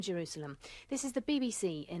Jerusalem. This is the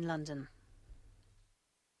BBC in London.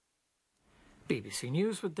 BBC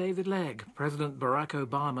News with David Legg. President Barack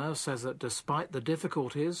Obama says that despite the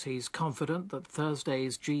difficulties, he's confident that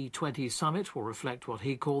Thursday's G20 summit will reflect what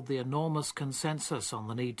he called the enormous consensus on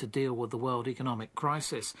the need to deal with the world economic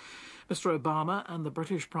crisis. Mr Obama and the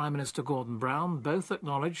British Prime Minister Gordon Brown both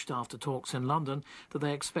acknowledged after talks in London that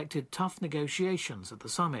they expected tough negotiations at the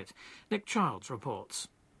summit. Nick Childs reports.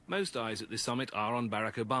 Most eyes at this summit are on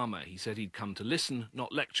Barack Obama. He said he'd come to listen,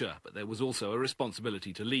 not lecture, but there was also a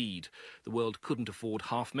responsibility to lead. The world couldn't afford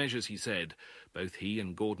half measures, he said. Both he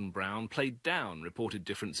and Gordon Brown played down reported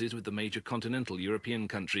differences with the major continental European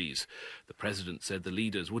countries. The president said the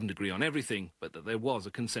leaders wouldn't agree on everything, but that there was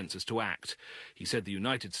a consensus to act. He said the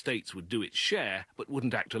United States would do its share, but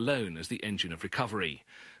wouldn't act alone as the engine of recovery.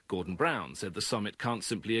 Gordon Brown said the summit can't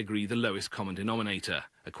simply agree the lowest common denominator.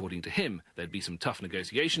 According to him, there'd be some tough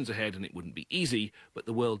negotiations ahead and it wouldn't be easy, but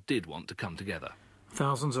the world did want to come together.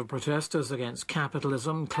 Thousands of protesters against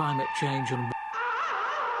capitalism, climate change and...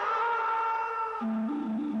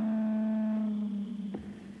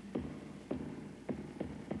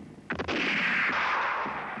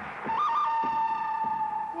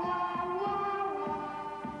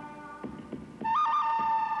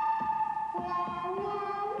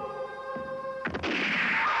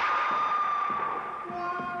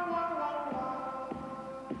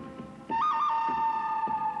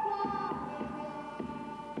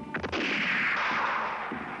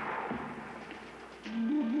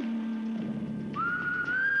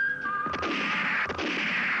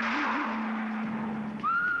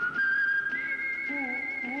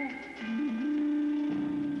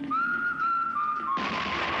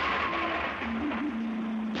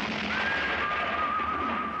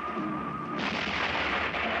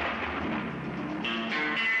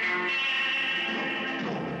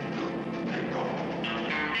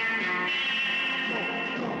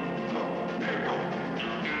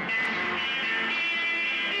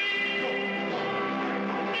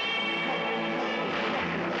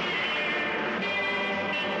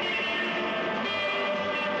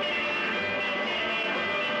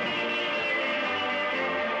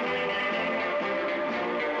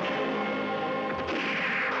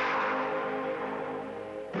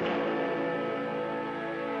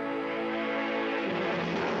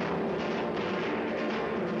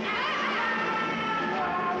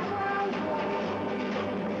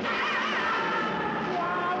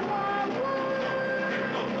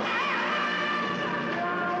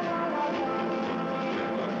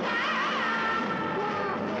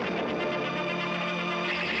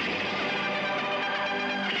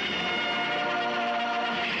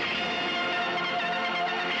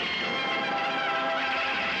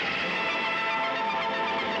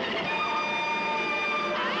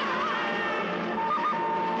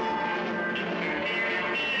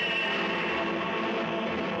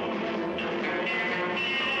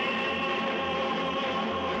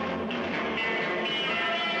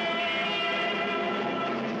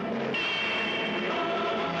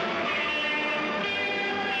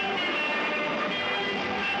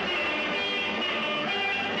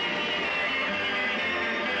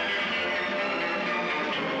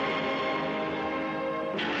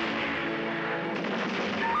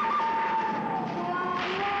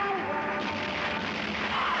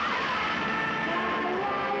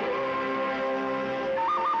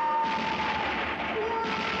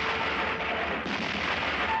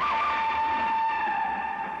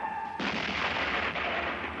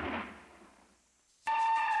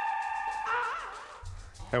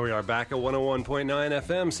 Here we are back at 101.9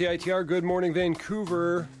 FM, CITR. Good morning,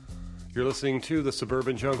 Vancouver. You're listening to the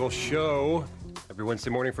Suburban Jungle Show every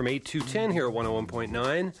Wednesday morning from 8 to 10 here at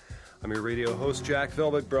 101.9. I'm your radio host, Jack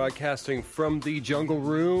Velvet, broadcasting from the Jungle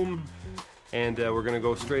Room. And we're going to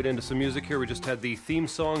go straight into some music here. We just had the theme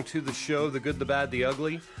song to the show, The Good, the Bad, the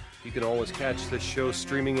Ugly. You can always catch this show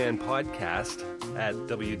streaming and podcast at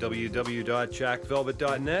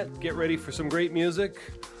www.jackvelvet.net. Get ready for some great music.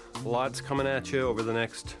 Lots coming at you over the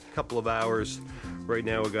next couple of hours. Right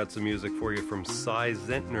now we got some music for you from Cy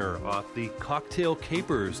Zentner off the Cocktail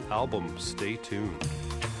Capers album. Stay tuned.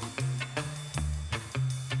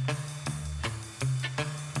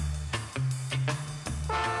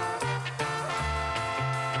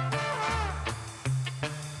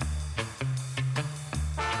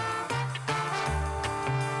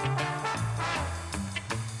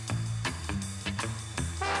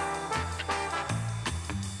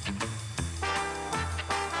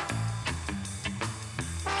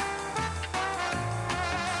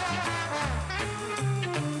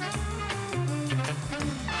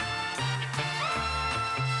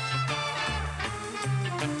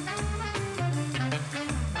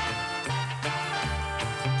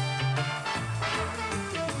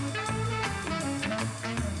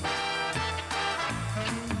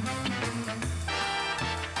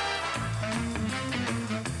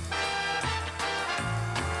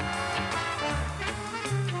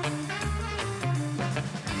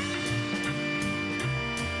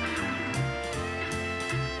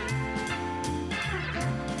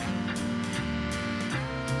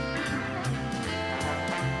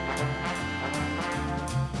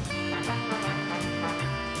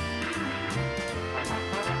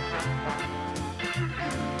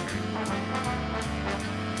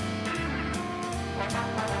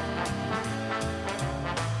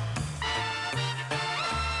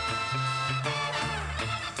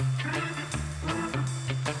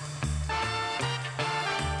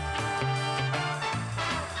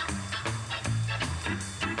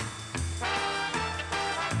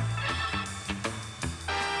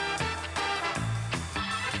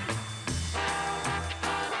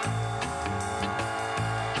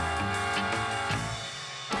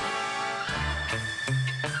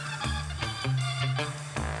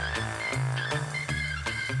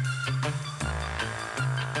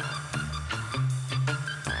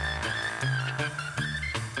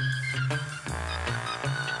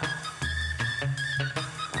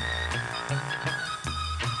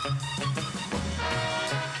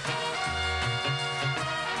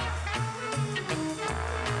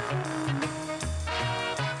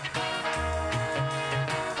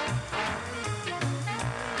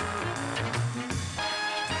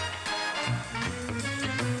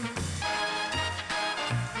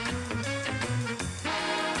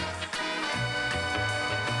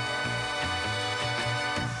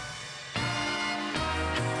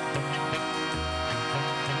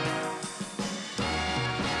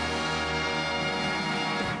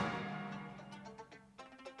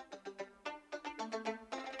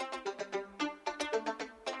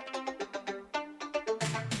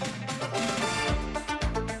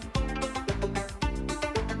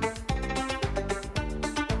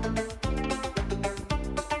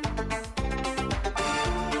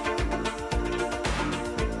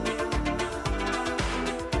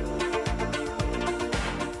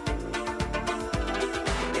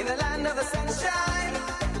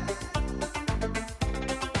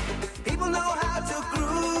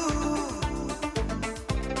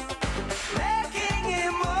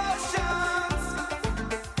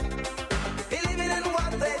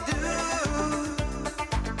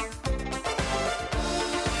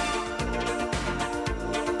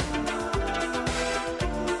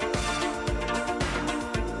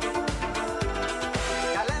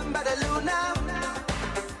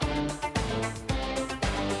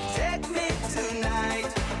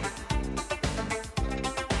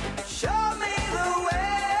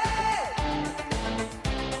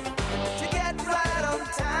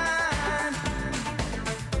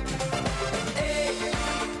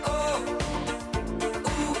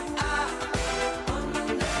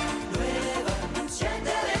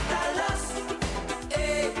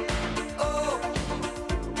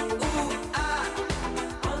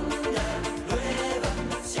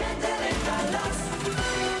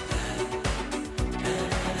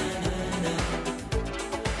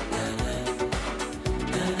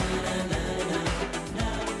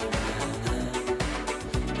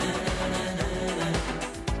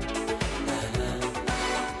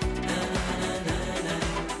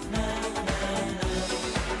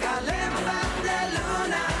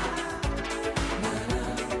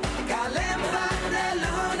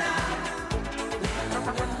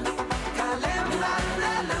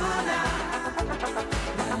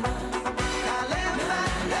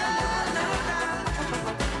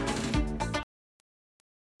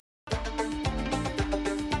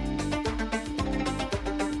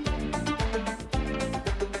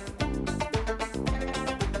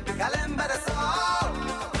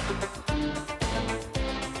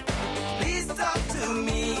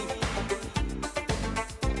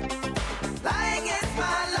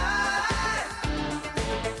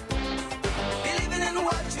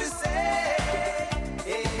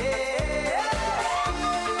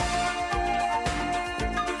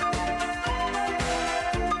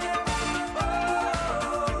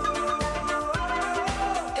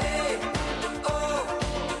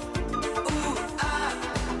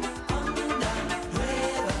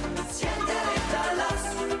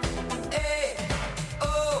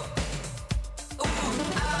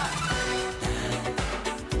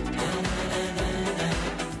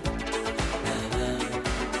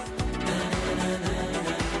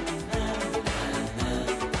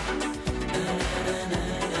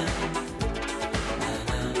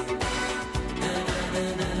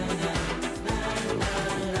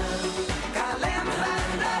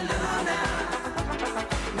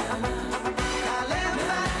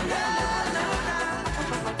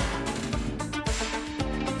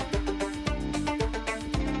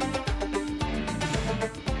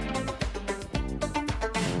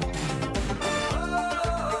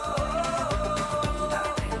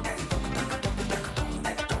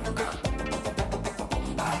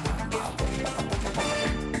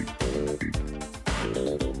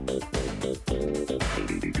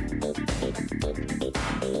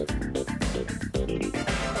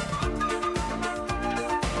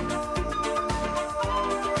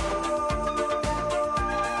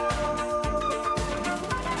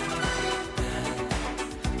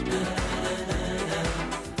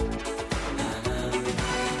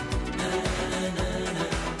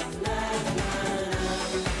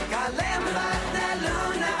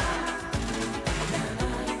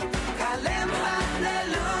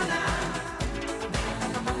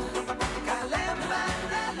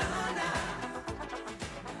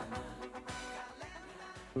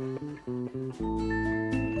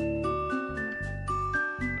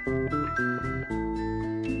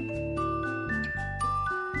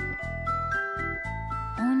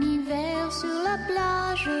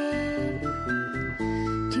 plage.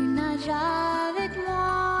 Tu nages avec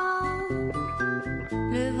moi.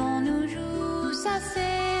 Le vent nous joue sa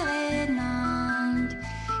sérénade.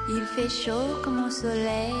 Il fait chaud comme au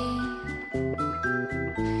soleil.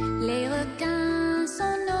 Les requins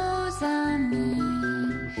sont nos amis.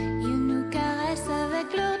 Ils nous caressent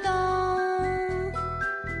avec leurs dents.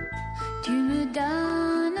 Tu me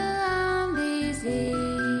donnes un baiser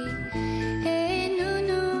et nous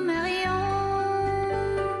nous marions.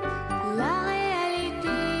 La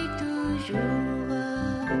réalité toujours.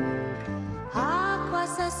 À quoi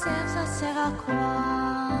ça sert à quoi?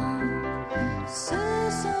 Ce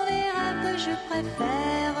sont les rêves que je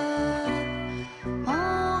préfère.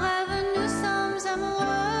 En rêve, nous sommes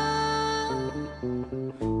amoureux.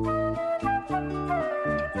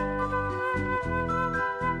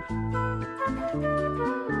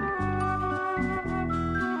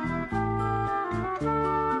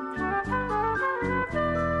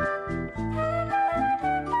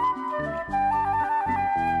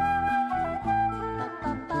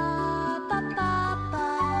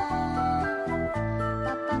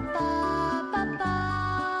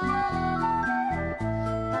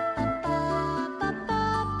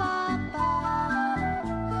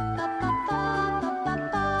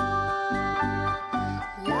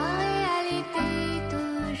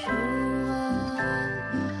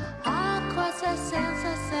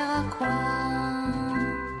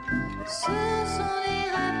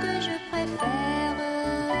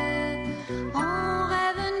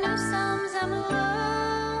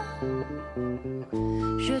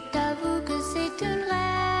 Je t'avoue que c'est une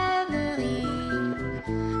rêverie,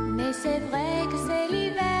 mais c'est vrai que c'est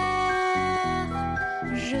l'hiver.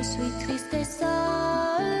 Je suis triste et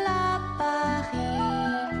seule à Paris,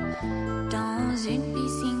 dans une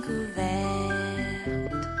piscine couverte.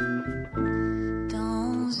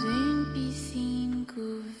 Dans une piscine couverte.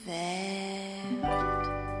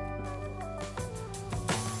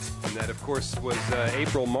 And that, of course, was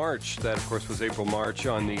April March. That, of course, was April March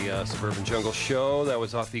on the Suburban Jungle Show. That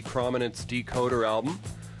was off the Prominence Decoder album.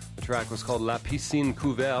 The track was called La Piscine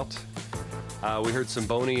Couverte. We heard some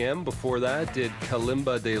Boney M. Before that, did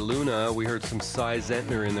Kalimba de Luna. We heard some Cy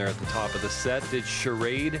Zentner in there at the top of the set. Did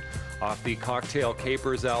Charade off the Cocktail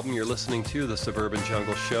Capers album. You're listening to the Suburban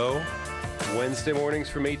Jungle Show. Wednesday mornings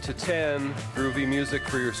from 8 to 10. Groovy music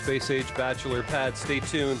for your space-age bachelor pad. Stay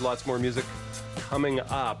tuned. Lots more music coming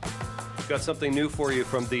up. We've got something new for you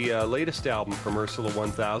from the latest album from Ursula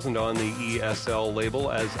 1000 on the ESL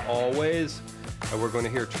label, as always. And we're going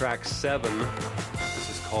to hear track 7. This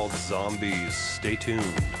is called Zombies. Stay tuned.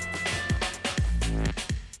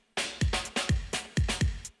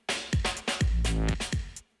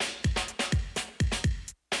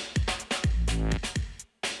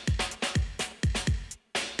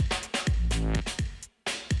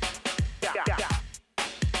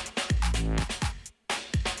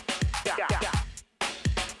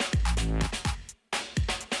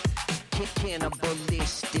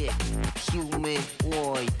 Cannibalistic,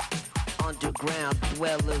 humanoid, underground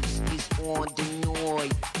dwellers is on the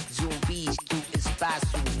noise. Zombies through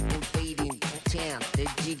espacio, invading town.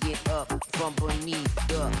 They're digging up from beneath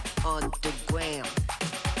the underground.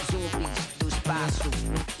 Zombies through espacio,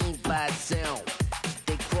 invasão.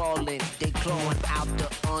 They crawling, they clawing out the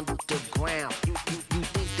underground. You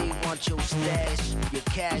think they want your stash, your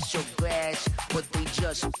cash, your grass, but they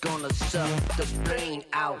just gonna suck the brain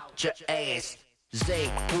out your ass.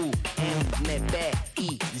 Z-U-M-B-I-Z.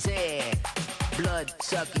 Blood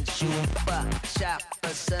sucking, chupa, chapa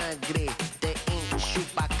sangre. They ain't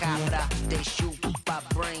chupa cabra, they chupa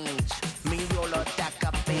brains. Miolo da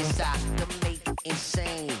cabeza to make it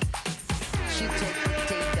insane. She take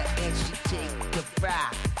potato and she take the fry,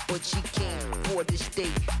 but she can't afford the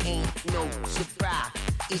steak, ain't no surprise.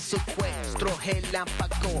 It's sequestro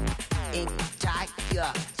relámpago in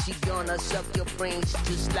Tiger. She gonna suck your brains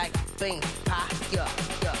just like vampire.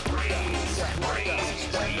 Brains,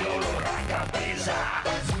 miolo da cabeza.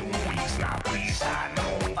 Zombies na brisa, no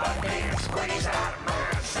vaqueros, crazy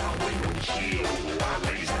massa. We will kill, our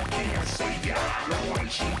laser can't save ya. No one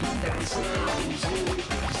she do themselves,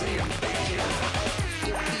 they invasion.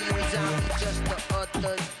 You was on me just the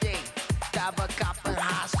other day. Tava copping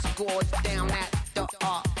high scores down at the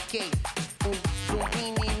arcade.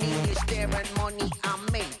 Zumbini niggas staring money I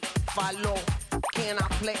made. Follow, can I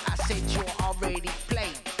play? I said you already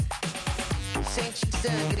played. Senchi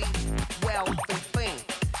sangre, wealth and fame.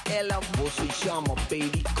 Ella vos se llama,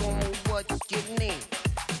 baby, como what's your name?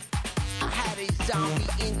 I had a zombie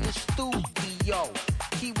in the studio.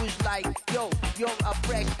 He was like, yo, you're a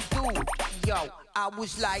fresh dude, yo. I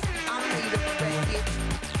was like, I made a record.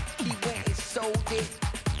 He went and sold sold it.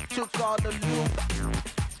 Took all the loot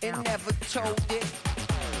and never told it.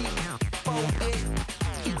 He folded,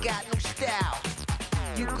 he got no style.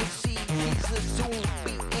 You could see he's a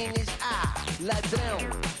zombie in his eye. Ladrão,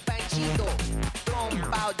 bandido,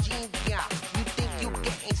 trombal ginga. You think you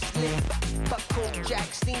getting slick, but Kojak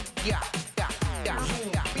sting ya.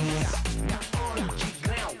 Zumbis,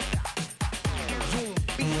 underground.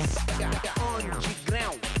 Zumbis,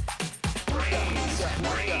 underground.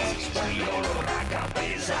 Tirando la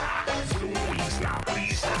cabeza, zumbis na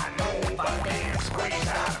brisa, no bates,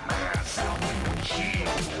 crazy massa, we kill,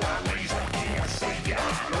 a laser dance, ya,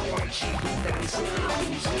 no antigo dançando,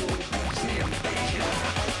 zumbis nem beija.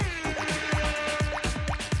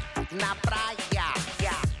 Na praia,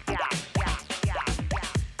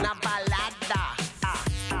 na balada,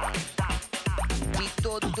 de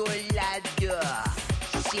todo lado,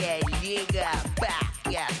 se liga, pá,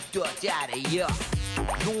 toda areia.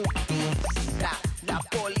 Zumbis, da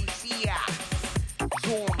polícia,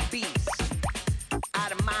 zumbis,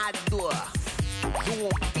 armado,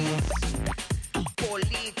 zumbis,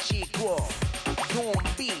 político,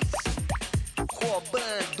 zumbis,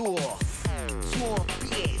 roubando,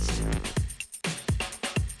 zumbis,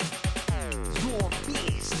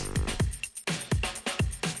 zumbis,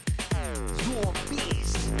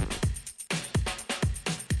 zumbis,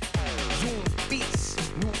 zumbis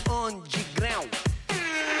no underground.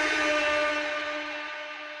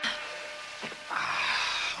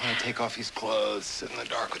 I want to take off his clothes, sit in the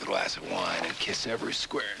dark with a glass of wine, and kiss every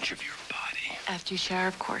square inch of your body. After you shower,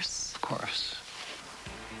 of course. Of course.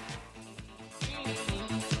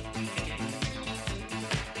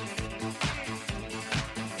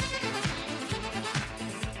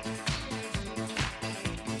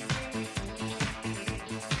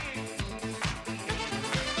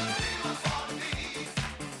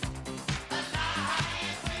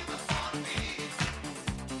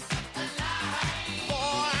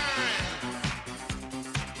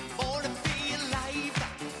 Born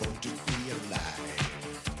to be alive.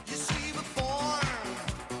 You see, before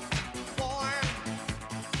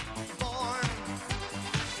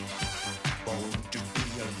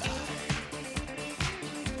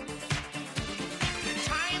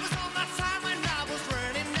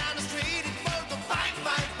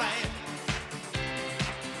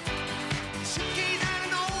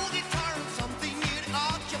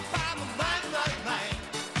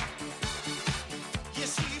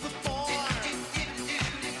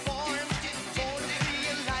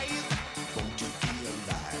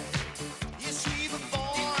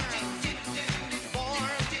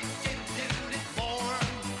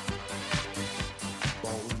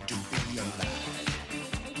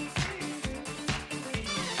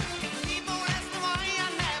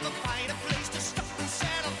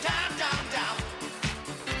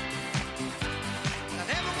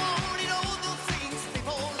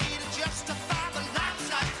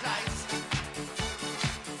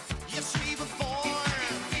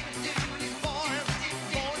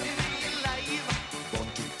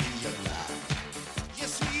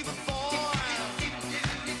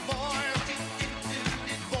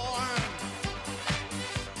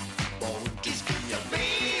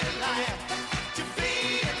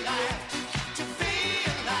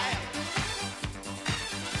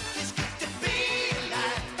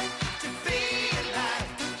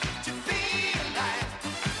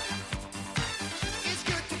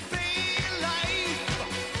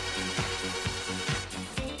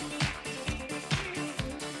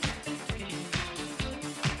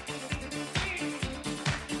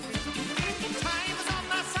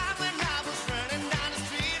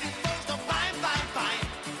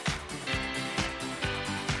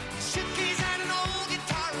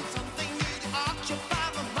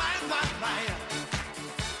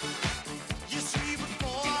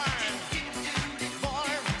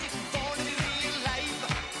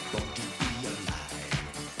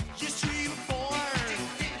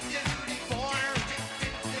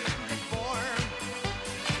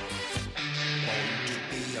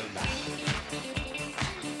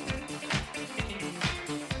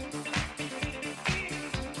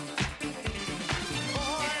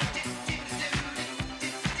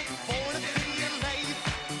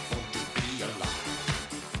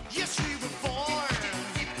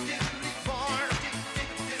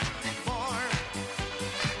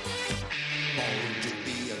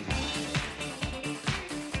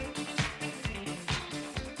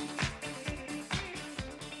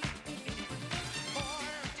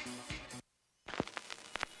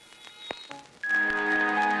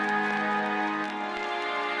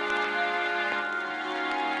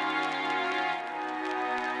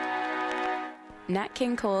Nat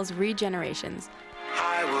King Cole's Regenerations.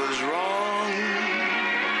 I was wrong.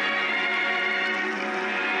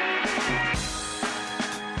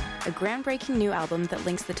 A groundbreaking new album that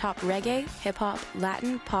links the top reggae, hip-hop,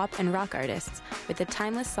 Latin, pop, and rock artists with the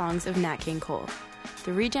timeless songs of Nat King Cole.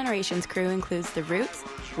 The Regenerations crew includes The Roots,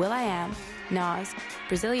 will.i.am, Nas,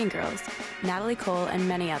 Brazilian Girls, Natalie Cole, and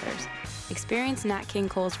many others. Experience Nat King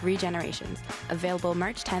Cole's Regenerations, available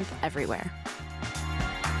March 10th everywhere.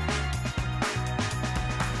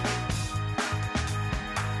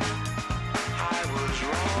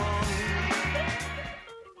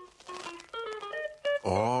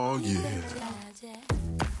 Oh, yeah.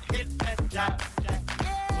 Hit that job,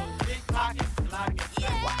 big pocket, like it.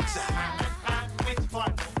 Watch out. Which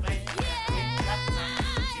one, man?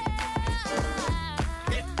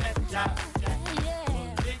 Hit that job,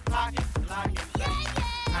 big pocket, like it.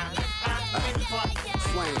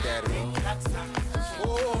 Swing, daddy.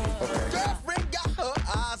 Oh, okay. Girlfriend got her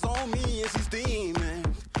eyes on me and she's steaming.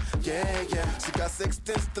 Yeah, yeah. She got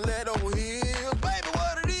 16 stiletto heels. Baby,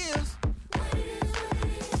 what it is?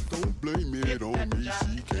 Don't blame it on me.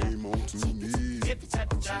 She came on 2 knees.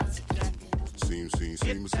 See,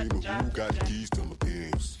 who got the keys to my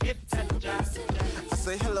pants?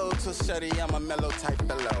 Say hello to Shuddy, I'm a mellow type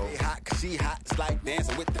fellow. Hey, hot, cause she hot, it's like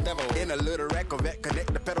dancing with the devil. In a little Corvette,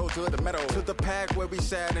 connect the pedal to the metal. To the pack where we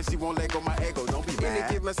sad and she won't let go my ego, don't be mad.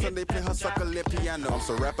 Any given Sunday, play her sucker lip piano. I'm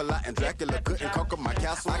so rap a lot and Dracula couldn't conquer my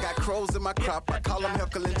castle. I got crows in my crop, I call them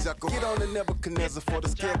Heckle and Jekyll. Get on the Nebuchadnezzar for the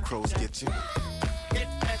scarecrows get you. Hit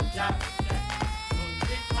that job,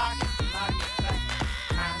 big pocket, like it.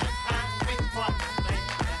 Which one, man?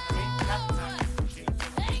 Ain't got time.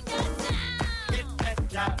 Hit that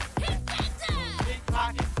job, big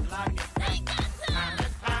pocket, like it.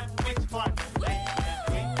 Which one, man?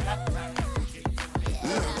 Ain't got time.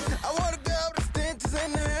 I want a girl with stitches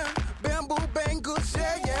in there, bamboo bangles,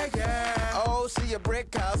 yeah. Oh, she a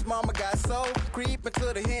brick house, mama got soul. Creeping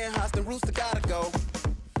to the hen house, the rooster gotta go.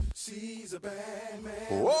 She's a bad man.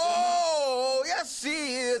 Whoa, yes she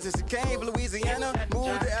is. And she came from Louisiana,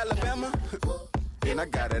 moved to Alabama. And I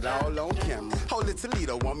got it all on camera. Holy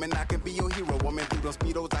Toledo woman, I can be your hero woman. Through those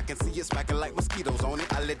speedos, I can see it smacking like mosquitoes on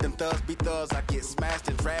it. I let them thugs be thugs, I get smashed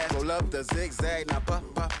and trashed. Roll up the zigzag, now puff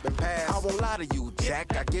and pass. I won't lie to you,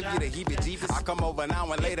 Jack, I give you the heebie-jeebies. I come over an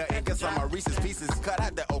hour later and get some of my Reese's Pieces. Cut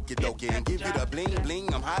out the okie dokie and give you the bling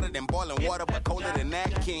bling. I'm hotter than boiling water, but colder than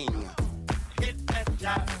that king. Hit that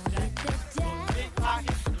job, big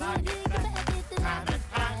pocket, like it.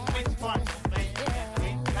 Which one, man?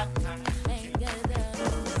 Ain't got time. Hit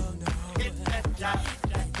that job,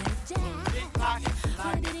 big pocket,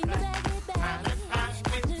 like it.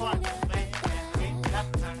 Which one, man? Ain't got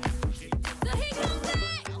time. So here comes that.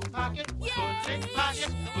 Pocket, big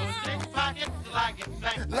pocket, like it.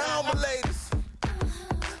 Now, my ladies,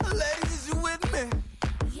 is you with me?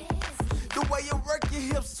 The way you work your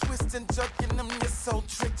hips, twist and jerking them, it's so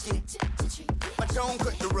tricky. My Joan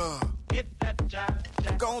cut the rug. Hit that job.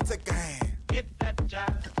 Go and take a hand. Hit that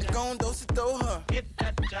job. Go and throw her. Hit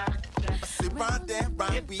that job. I sit right there,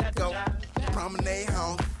 right we go. Promenade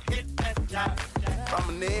home. Hit that job.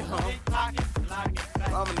 Promenade home.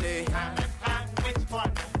 Promenade. Which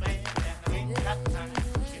one, man? Ain't got time.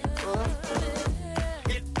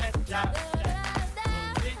 Hit that job.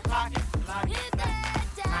 Big pocket, like it.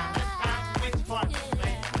 Which one,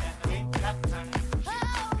 man? Ain't got time.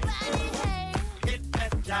 Hit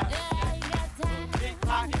that job. Big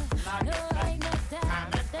pocket, like it.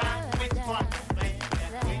 Which one, man?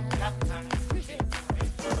 Ain't got time.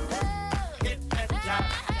 Hit that job.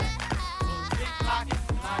 Big pocket,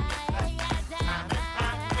 like it.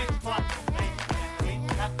 Which one, man? Ain't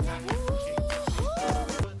got time.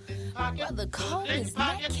 Well, the code is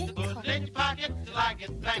Nat King Cole.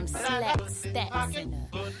 Them select stats in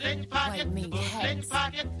white meat hats.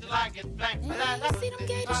 You see them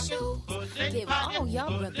gator shoes? Give all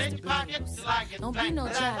y'all brothers the blues. Don't be no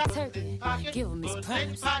jive turkey. Give them his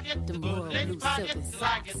props. The royal blue silk and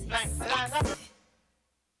socks.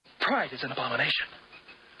 Pride is an abomination.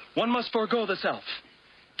 One must forego the self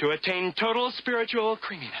to attain total spiritual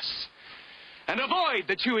creaminess and avoid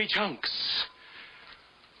the chewy chunks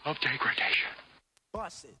of degradation.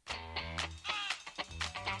 Boss it.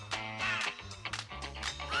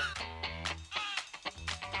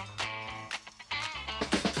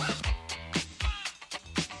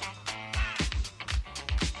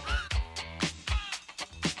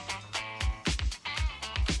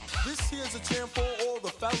 This here's a jam for all the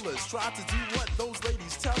fellas. Try to do what those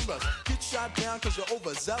ladies tell us. Get shot down cause you're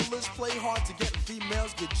overzealous. Play hard to get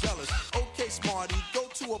females get jealous. Okay, smarty, go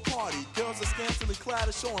to a party. Girls are scantily clad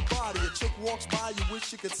and showing body. A chick walks by, you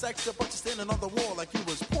wish you could sex her, but you're standing on the wall like you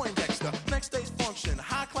was Poindexter. Next day's function,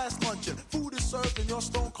 high class luncheon. Food is served and you're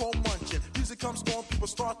stone cold munching. Music comes on, people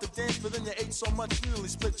start to dance, but then you ate so much you nearly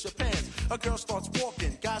split your pants. A girl starts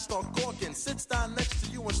walking, guys start gawking, sits down next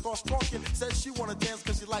to you and starts talking. Says she wanna dance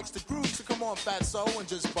cause she likes the groove, so come on fatso and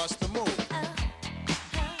just bust the move.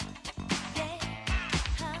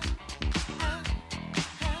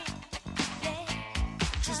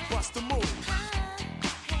 Just bust the move.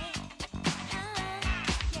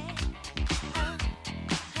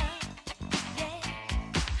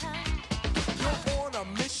 You're on a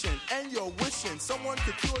mission and you're wishing someone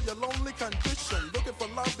could cure your lonely condition. Looking for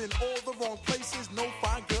love in all the wrong places. No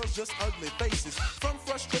fine girls, just ugly faces. From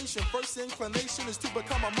frustration, first inclination is to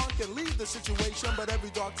become a monk and leave the situation. But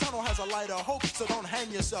every dark tunnel has a light of hope, so don't hang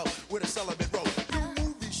yourself with a celibate rope. New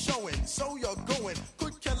movie showing, so you're going.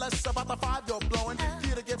 Could care less about the 5 you're blowing.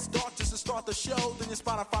 Theater gets dark just to start the show. Then you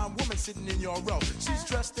spot a fine woman sitting in your row. She's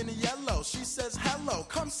dressed in yellow. She says hello.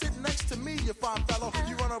 Come sit next to me, you fine fellow.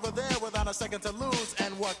 You run over there without a second to lose.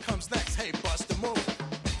 And what comes next? Hey, bust the move.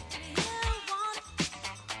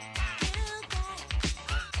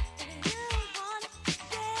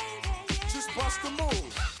 Just bust the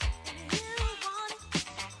move.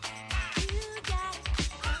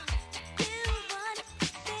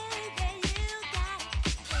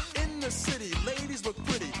 In the city, ladies look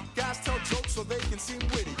pretty. Guys tell jokes so they can seem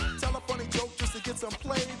witty. Tell a funny joke just to get some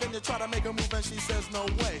play. Then you try to make a move and she says no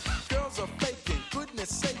way. Girls are faking, goodness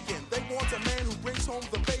saking. They want a man who brings home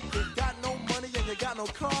the bacon. Got no money and you got no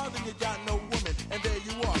car, then you got no woman. And there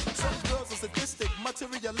you are. Some girls are sadistic,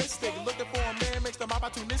 materialistic. Looking for a man makes them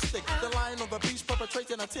opportunistic. They're lying on the beach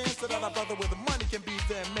perpetrating a tan so that a brother with money can be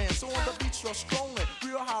their man. So on the beach you're strolling,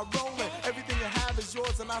 real high rolling. Everything you have is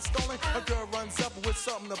yours and not stolen. A girl runs up with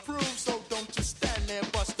something to prove, so don't just stand there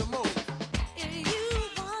and bust the move.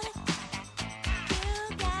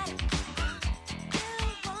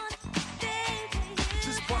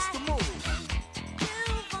 Just bust the move.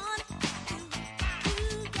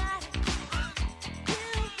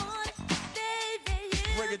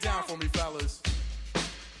 Break it down for me, fellas.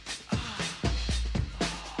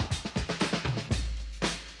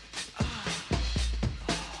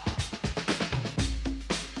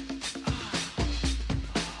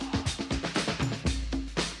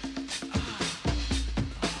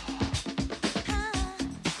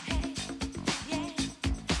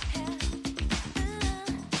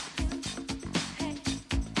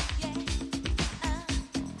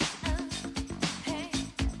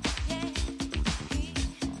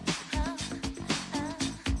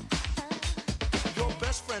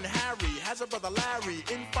 Has a brother Larry.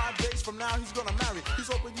 In 5 days from now he's gonna marry. He's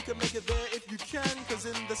hoping you can make it there if you can, cause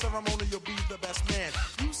in the ceremony you'll be the best man.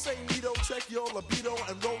 You say neato, check your libido,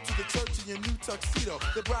 and roll to the church in your new tuxedo.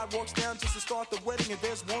 The bride walks down just to start the wedding, and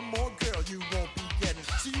there's one more girl you won't be getting.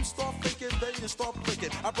 So you start thinking, then you start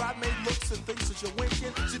blinking. A bridemaid looks and thinks that you're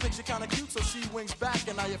winking. She thinks you're kinda cute, so she winks back,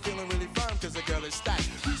 and now you're feeling really firm cause the girl is stacked.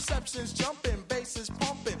 Reception's jumping, bass is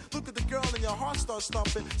pumping. Look at the girl and your heart starts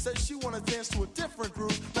thumping. Says she wanna dance to a different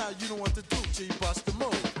groove. Now you know what to do, G, bust the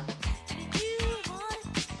move.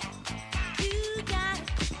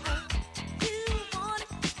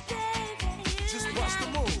 Just bust the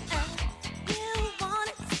move.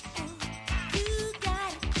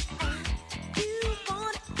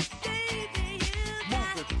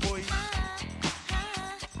 Move it, boy.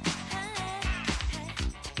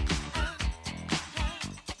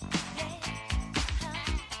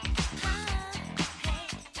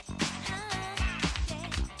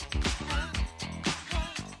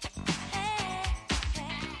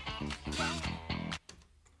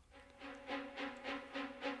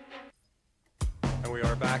 We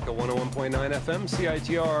are back at 101.9 FM,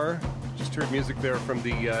 CITR. Just heard music there from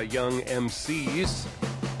the Young MCs.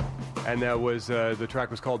 And that was, the track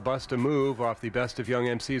was called Bust a Move off the Best of Young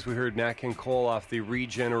MCs. We heard Nat King Cole off the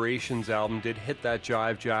Regenerations album. Did Hit That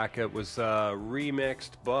Jive Jack. It was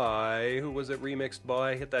remixed by, who was it remixed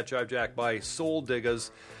by? Hit That Jive Jack by Soul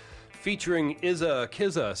Diggers. Featuring Izza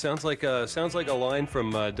Kizza. Sounds like a line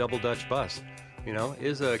from Double Dutch Bus. You know,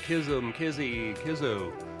 Izza Kizum Kizzy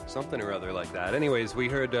Kizzo. Something or other like that. Anyways, we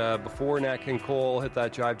heard before Nat King Cole Hit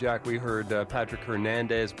That Jive Jack, we heard Patrick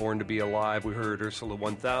Hernandez, Born to Be Alive. We heard Ursula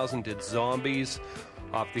 1000 did Zombies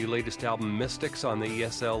off the latest album Mystics on the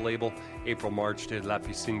ESL label. April March did La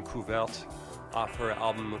Piscine Couverte off her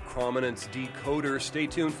album Prominence Decoder. Stay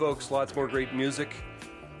tuned, folks. Lots more great music.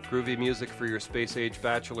 Groovy music for your space age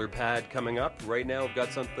bachelor pad coming up. Right now, we've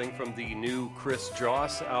got something from the new Chris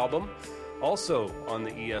Joss album. also on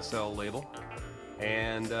the ESL label.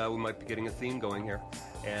 And we might be getting a theme going here.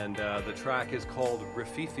 And the track is called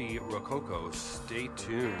Rififi Rococo. Stay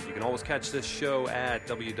tuned. You can always catch this show at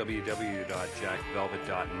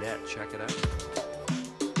www.jackvelvet.net. Check it out.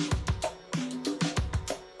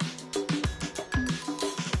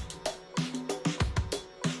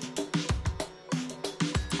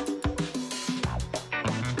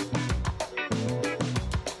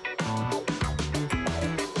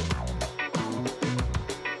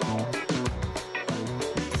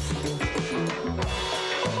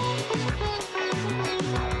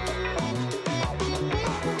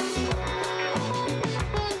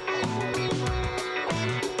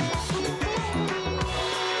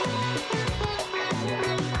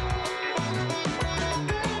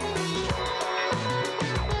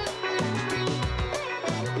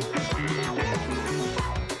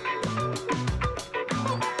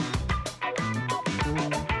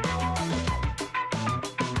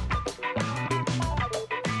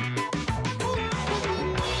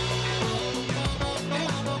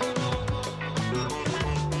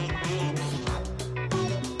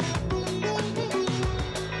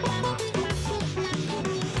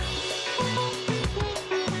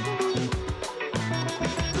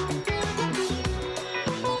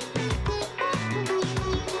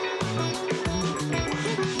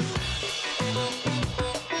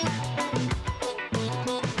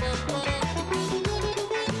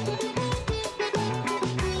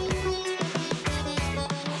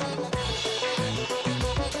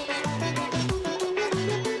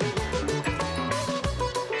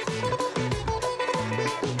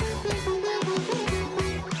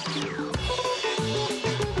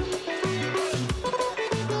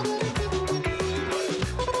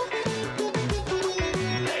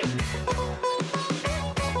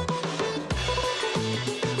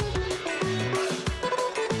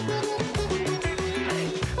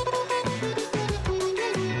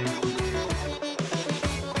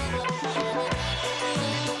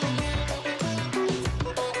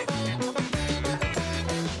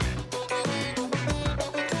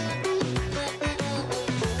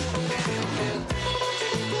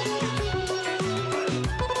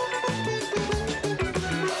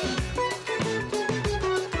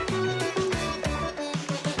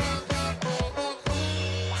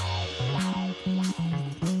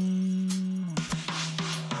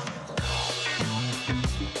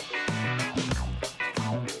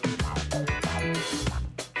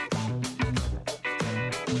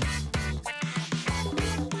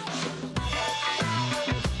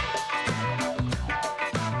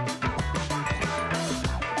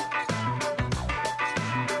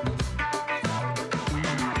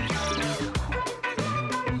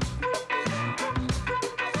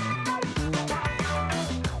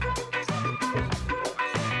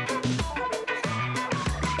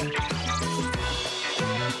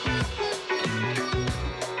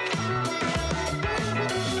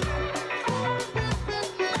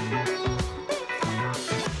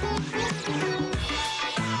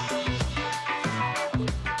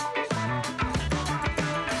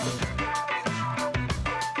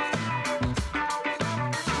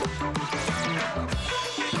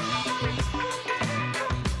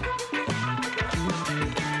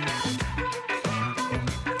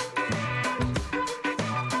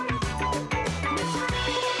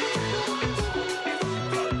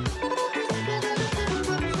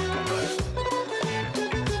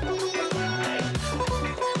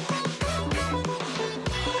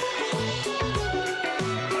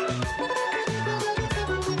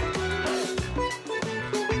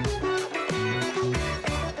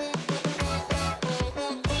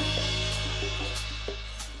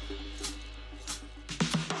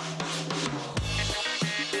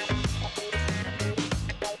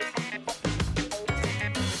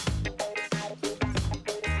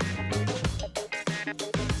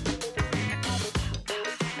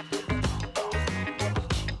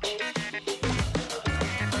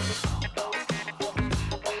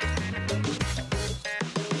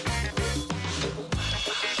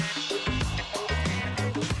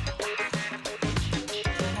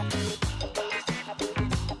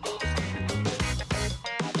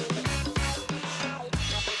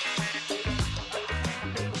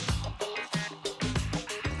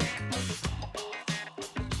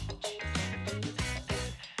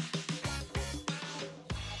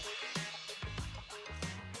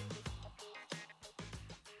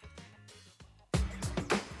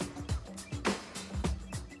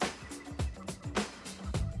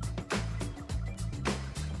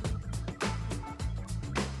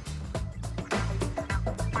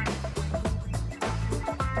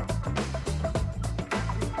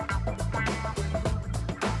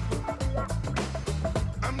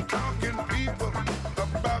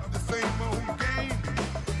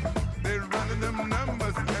 them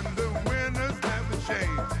numbers and the winners never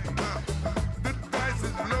change. The dice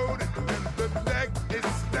is loaded and the deck is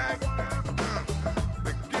stacked.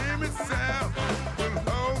 The game itself will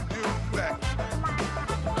hold you back.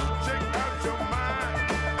 Check out your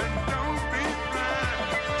mind and don't be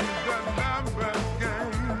blind to the numbers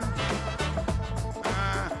game.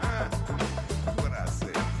 What I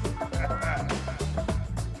say?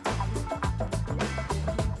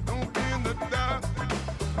 Don't be in the dark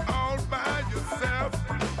all by yourself.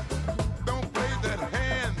 Don't play that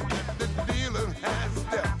hand that the dealer has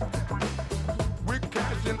dealt. We're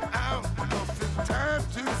cashing out 'cause it's time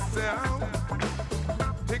to sell.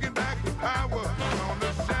 Taking back the power on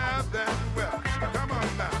the shine that well. Come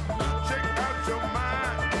on now, check out your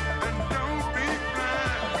mind and don't be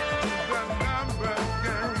blind to the numbers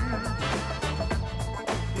game.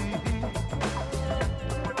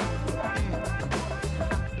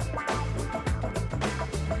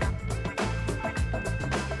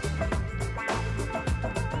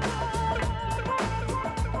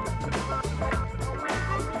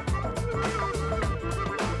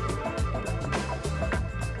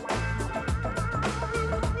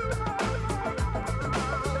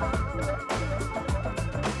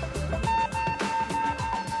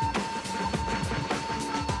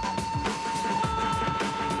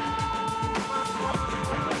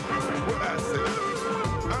 What I say?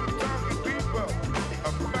 I'm talking people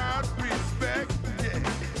about respect. Yeah,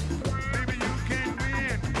 baby, you can't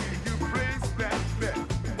win if you place that bet.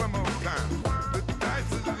 One more time. The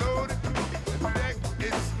dice is loaded, the deck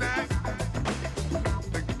is stacked.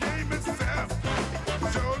 The game itself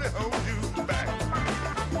surely hold you back.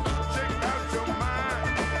 Check out your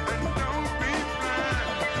mind and don't be blind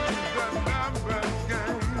to the numbers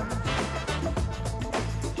game.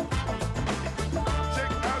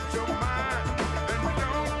 Check out your mind and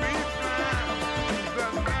don't be blind to the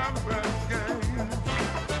numbers game.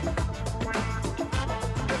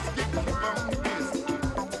 Let's get hip on this. So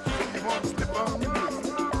you want to slip on this.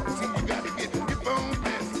 See, you got to get hip on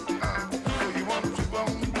this. So you want to trip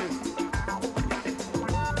on this.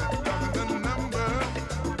 Talking the number.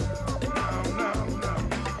 No.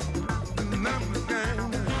 The numbers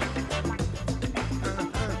game.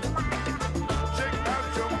 Check out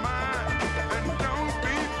your mind and don't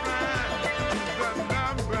be blind to the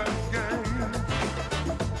numbers game.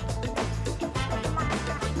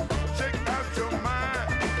 Check out your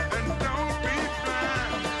mind and don't be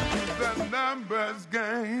blind to the numbers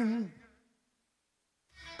game.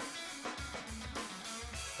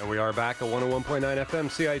 And we are back at 101.9 FM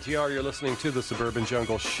CITR. You're listening to the Suburban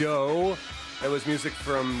Jungle Show. That was music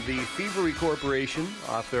from the Thievery Corporation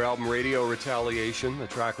off their album Radio Retaliation. The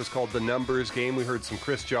track was called The Numbers Game. We heard some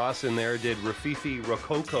Chris Joss in there, did Rafifi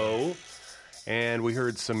Rococo. And we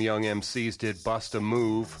heard some young MCs did Bust a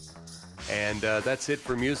Move. And that's it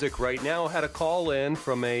for music right now. Had a call in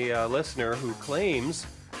from a listener who claims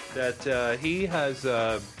that he has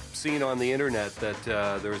seen on the internet that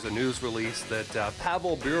there's a news release that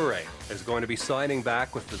Pavel Bure is going to be signing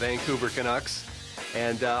back with the Vancouver Canucks.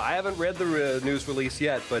 And I haven't read the news release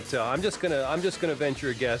yet, but I'm just gonna venture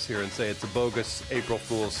a guess here and say it's a bogus April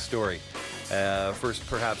Fool's story. First,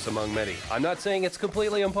 perhaps among many. I'm not saying it's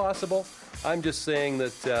completely impossible. I'm just saying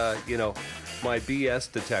that my BS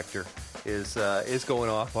detector is going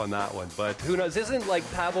off on that one. But who knows? Isn't like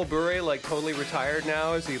Pavel Bure like totally retired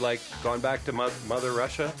now? Is he like gone back to Mother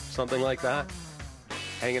Russia, something like that?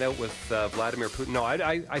 Hanging out with Vladimir Putin. No,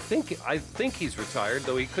 I think he's retired,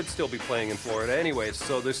 though he could still be playing in Florida. Anyways,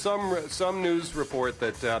 so there's some news report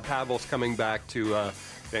that Pavel's coming back to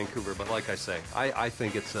Vancouver. But like I say, I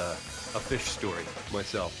think it's a fish story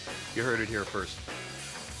myself. You heard it here first.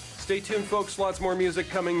 Stay tuned, folks. Lots more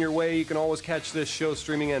music coming your way. You can always catch this show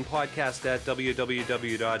streaming and podcast at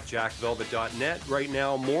www.jackvelvet.net. Right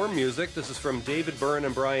now, more music. This is from David Byrne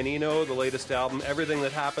and Brian Eno, the latest album, Everything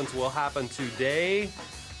That Happens Will Happen Today.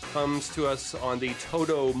 Comes to us on the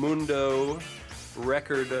Todo Mundo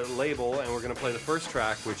record label, and we're going to play the first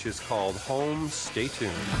track, which is called Home. Stay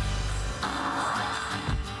tuned.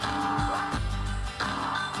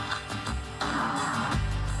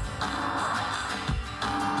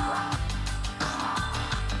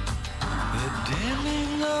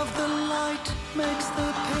 Dimming of the light makes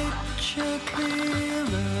the picture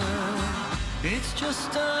clearer. It's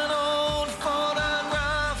just an old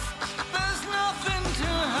photograph. There's nothing to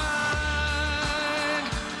hide.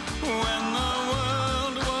 When the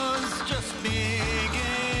world was just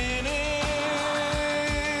beginning,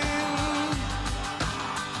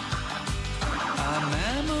 I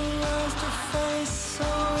memorized her face so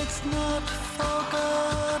it's not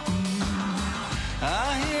forgotten. I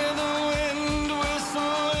hear the wind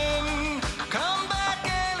whistling, come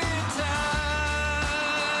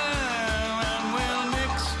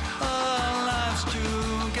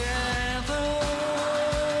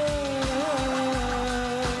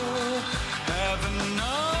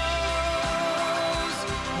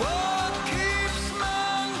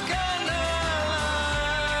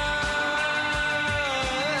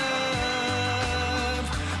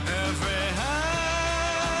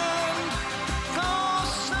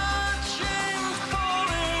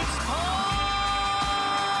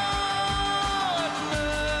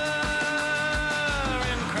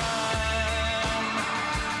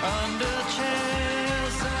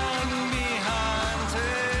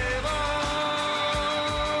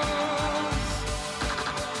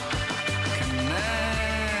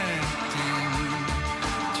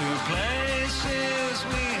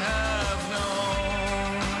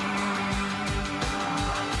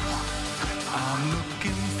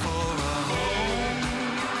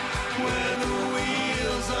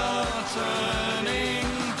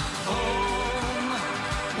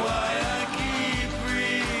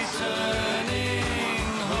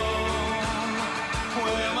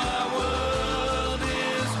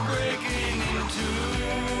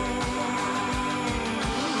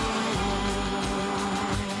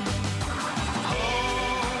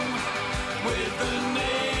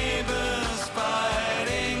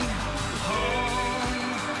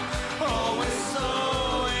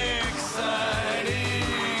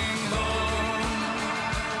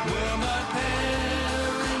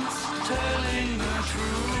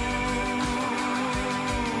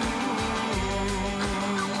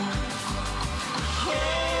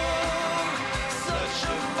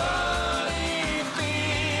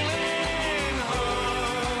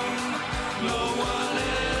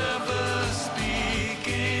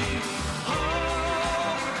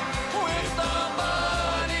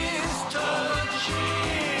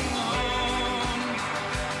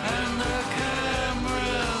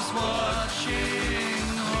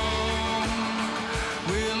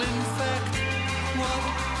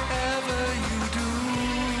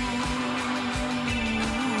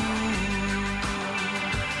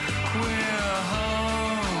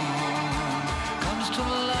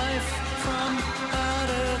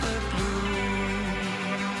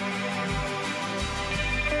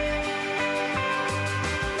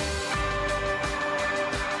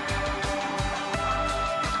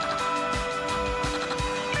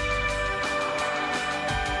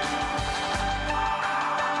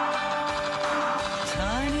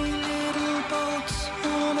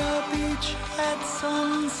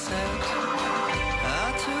sunset.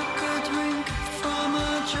 I took a drink from a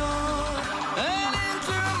jar and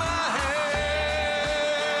into my head.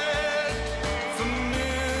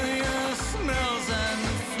 Familiar smells and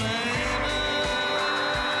flavors.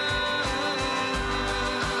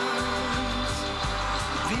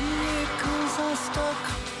 Vehicles are stuck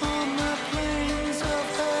on the plains of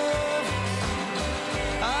heaven.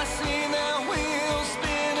 I see their wheels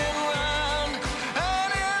spinning round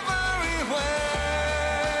and everywhere.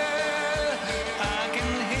 I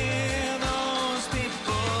can hear those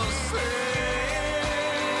people say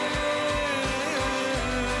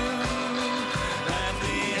that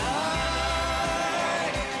the eye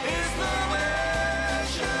is the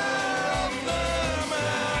measure of the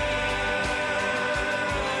man.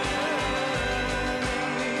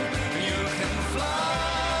 You can fly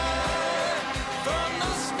from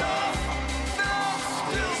the stuff that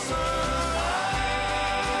still surrounds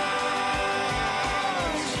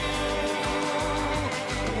you.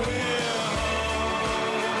 We're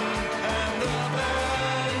home, and the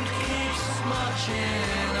band keeps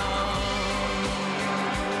marching on.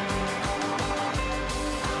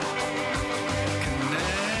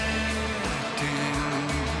 Connecting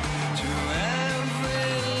to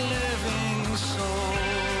every living soul.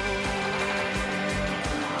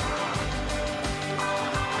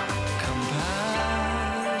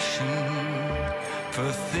 Compassion for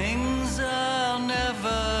things I'll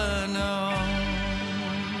never know.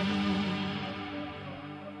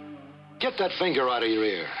 Get that finger out of your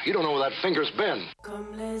ear. You don't know where that finger's been.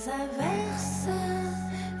 Comme les averses,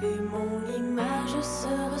 et mon image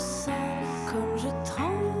se ressent comme je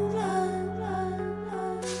tremble.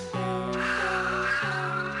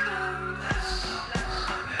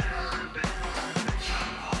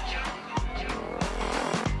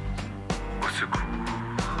 Au secours,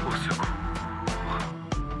 au secours.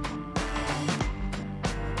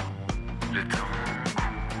 Le temps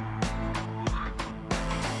court.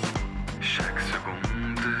 Chaque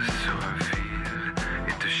seconde sur un fil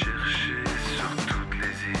et te chercher sur toutes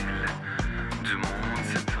les îles du monde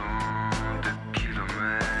s'étend de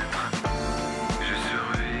kilomètres. Je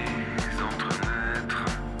survis entre naître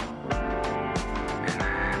et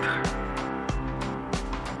naître.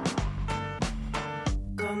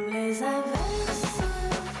 Comme les averses,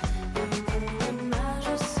 et mon image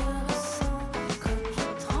se ressent comme je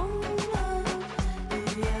tremble.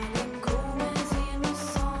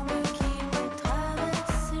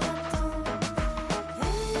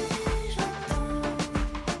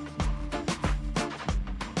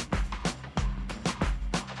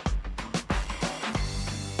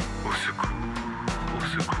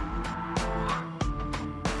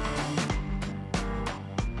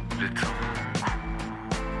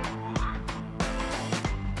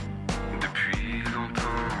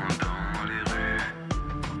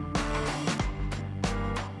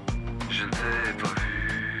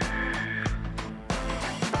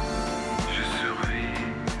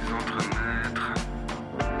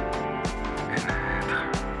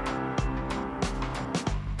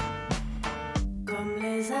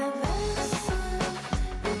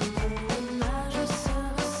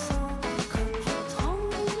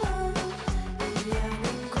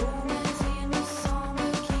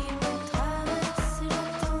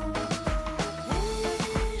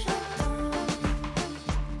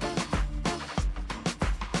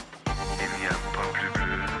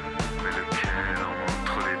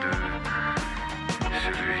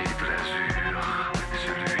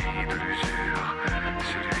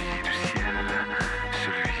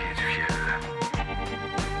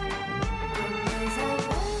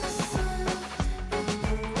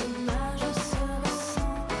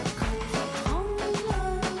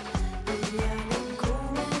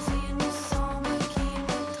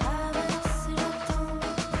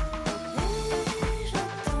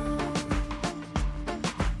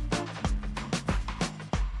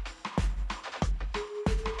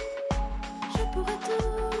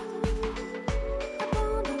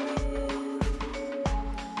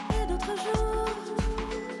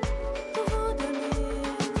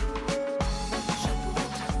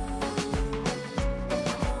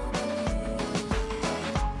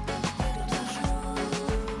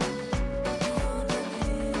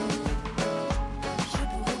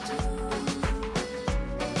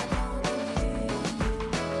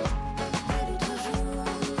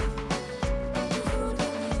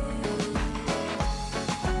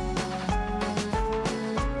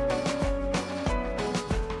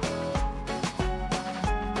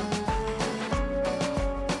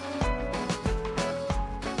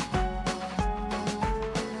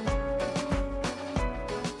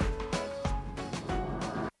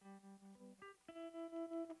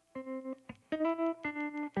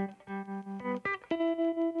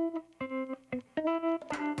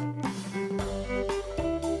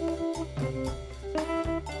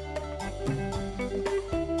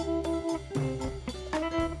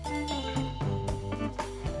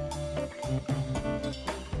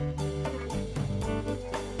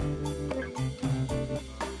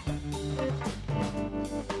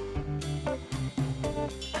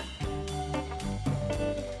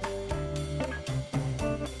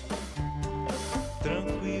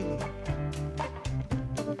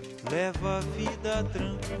 levo a vida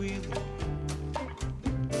tranquilo.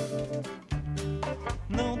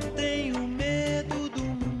 Não tenho medo do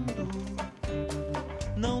mundo,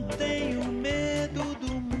 não tenho medo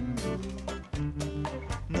do mundo.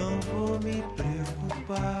 Não vou me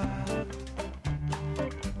preocupar,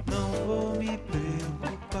 não vou me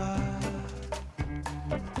preocupar.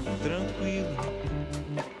 Tranquilo,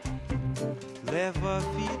 levo a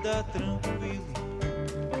vida tranquilo.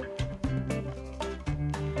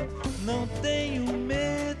 Não tenho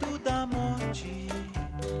medo da morte,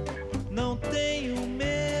 não tenho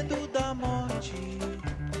medo da morte.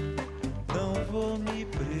 Não vou me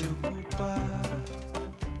preocupar,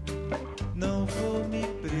 não vou me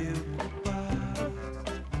preocupar.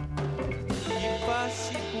 Que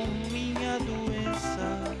passe por minha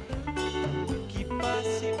doença, que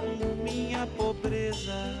passe por minha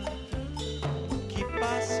pobreza, que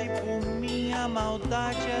passe por minha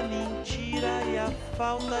maldade, a mentira e a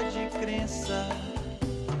falta de crença.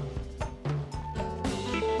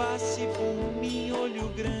 Que passe por mim olho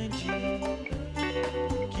grande,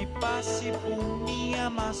 que passe por minha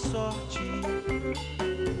má sorte,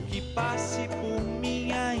 que passe por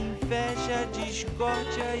minha inveja,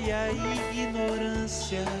 discórdia e a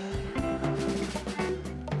ignorância.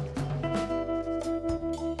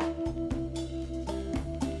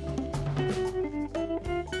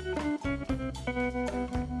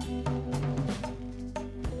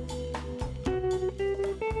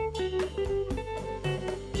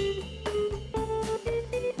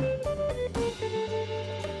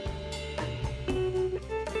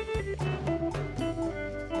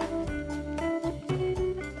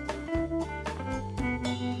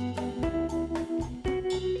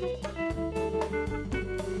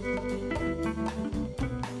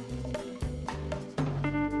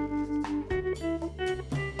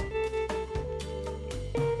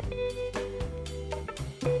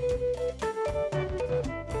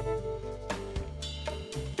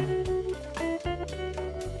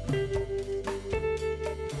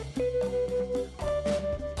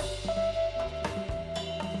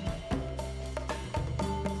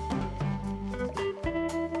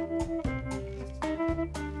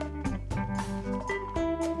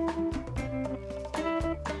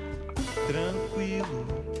 Tranquilo,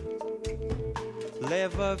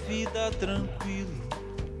 leva a vida tranquilo.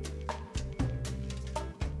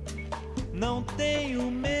 Não tenho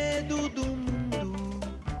medo do mundo,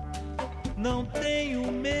 não tenho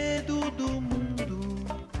medo do mundo.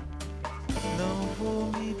 Não vou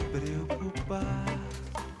me preocupar,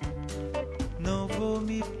 não vou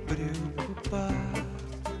me preocupar.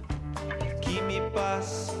 Que me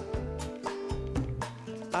passe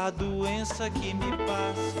a doença, que me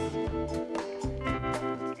passe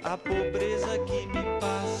a pobreza, que me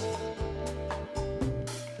passe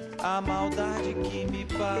a maldade, que me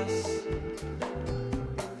passe,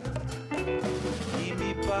 que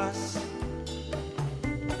me passe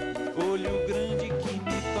olho grande, que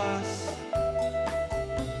me passe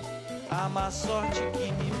a má sorte,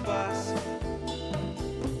 que me passe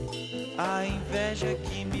a inveja,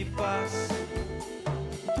 que me passe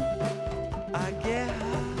a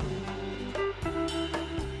guerra.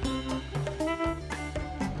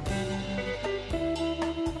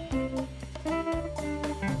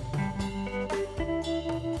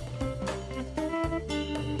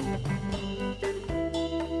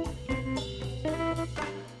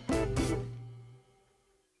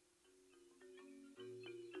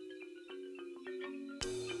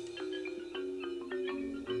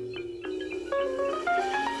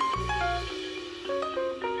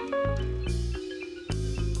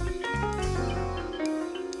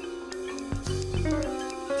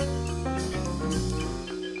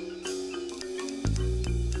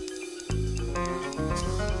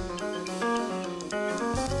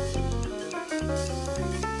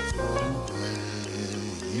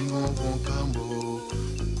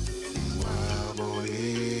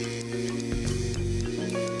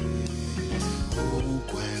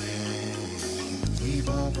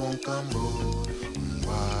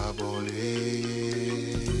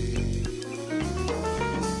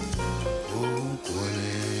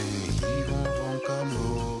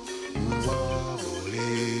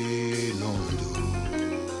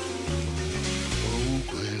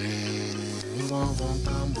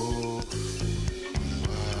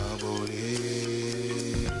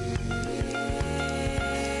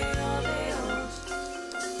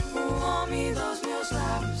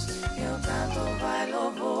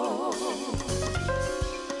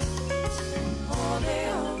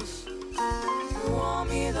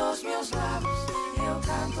 Dos meus lábios, eu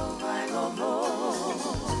canto, vai louvor.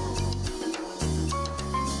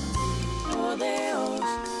 Oh Deus,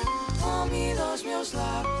 meus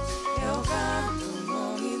lábios, eu canto o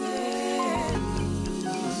nome dele.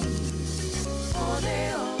 Oh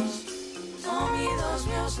Deus, nome dos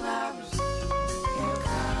meus lábios, eu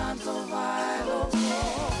canto, vai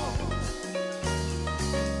louvor.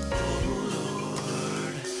 Oh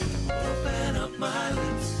Lord, open up my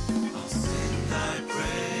lips, I'll sing thy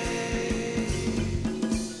praise.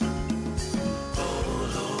 Oh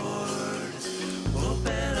Lord,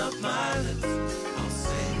 open up my lips, I'll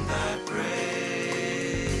sing thy praise.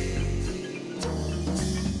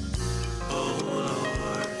 Oh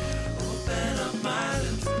Lord, open up my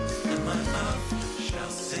lips, and my mouth shall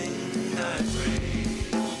sing thy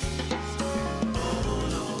praise. Oh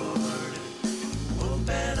Lord,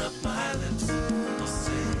 open up my lips, I'll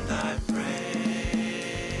sing thy praise.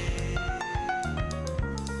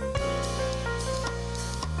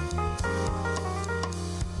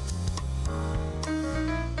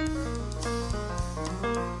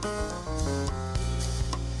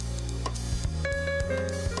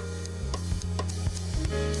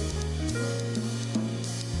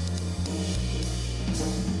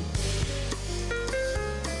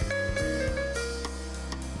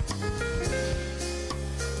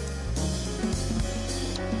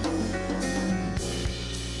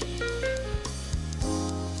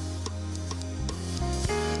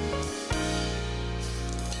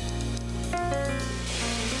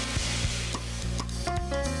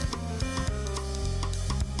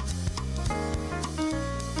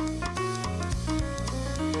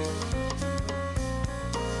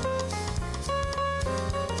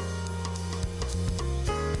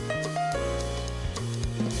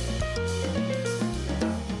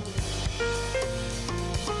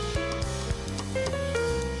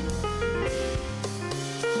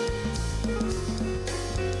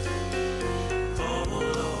 Oh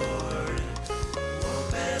Lord,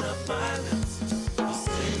 open up my lips, I'll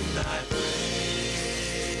sing thy praise.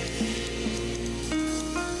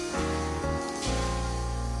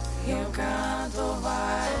 Eu canto,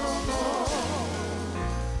 vai louvor.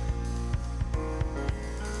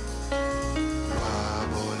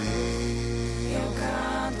 Eu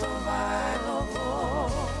canto, vai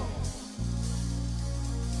louvor.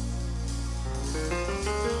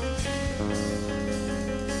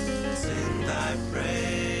 Sing thy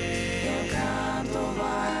praise. Eu canto,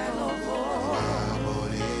 vai louvor.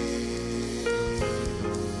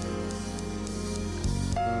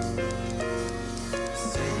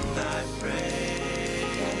 Sing thy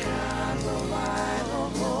praise. Eu canto, vai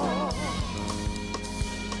louvor.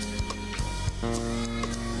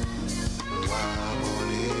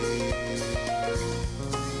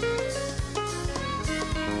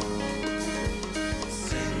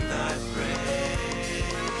 Sing thy praise.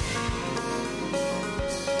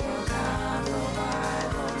 Eu canto, vai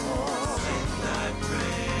louvor. Sing thy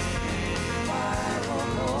praise. Vai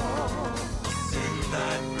louvor. Sing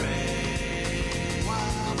thy praise.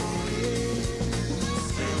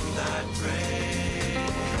 Sing thy praise.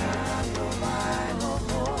 Canto, vai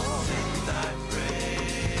louvor. Sing thy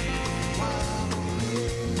praise.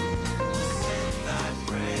 Sing thy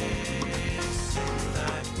praise. Sing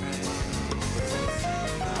thy praise.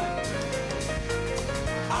 Sing thy praise.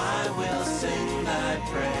 I will sing thy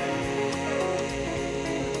praise.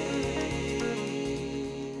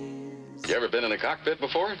 You ever been in a cockpit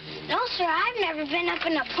before? No, sir, I've never been up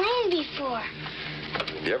in a plane before.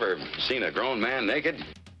 You ever seen a grown man naked?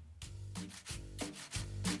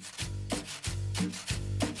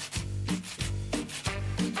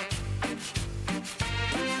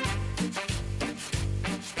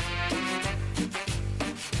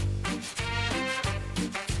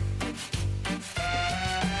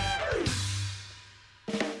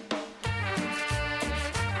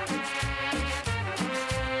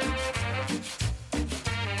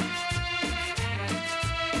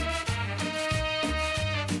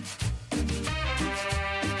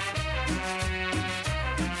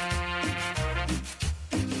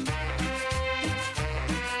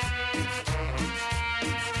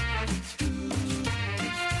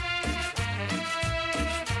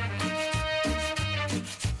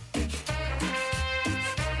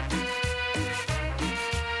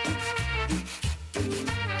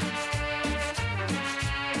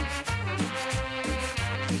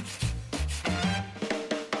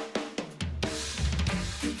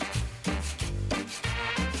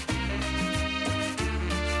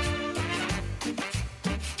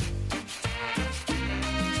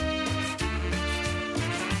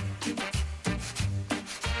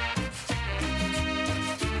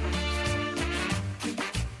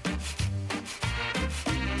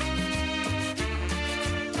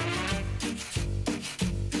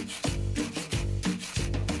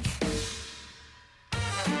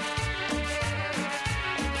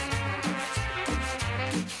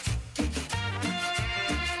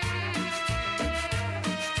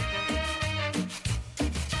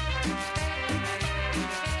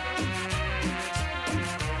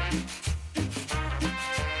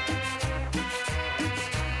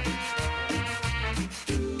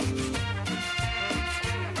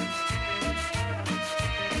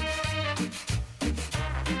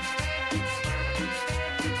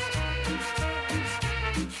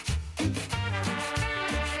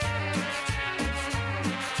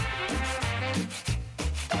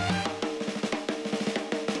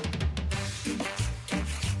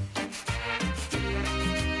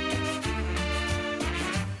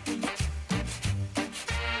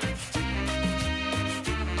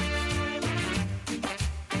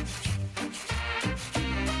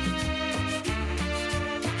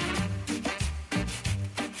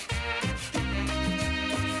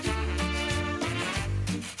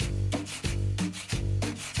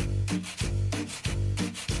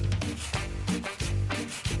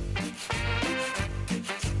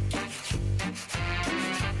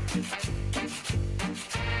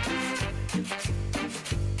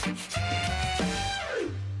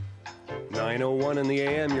 ...9:01 in the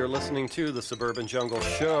AM, you're listening to the Suburban Jungle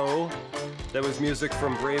Show. That was music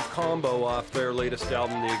from Brave Combo off their latest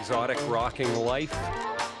album, The Exotic Rocking Life.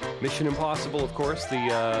 Mission Impossible, of course,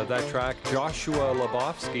 that track. Joshua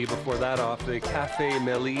Lebowski, before that, off the Café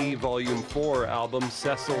Mélie Volume 4 album,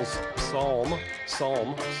 Cecil's Psalm.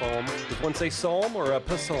 Does one say psalm or a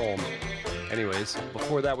psalm? Anyways,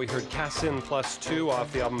 before that we heard Cassin Plus 2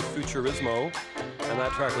 off the album Futurismo, and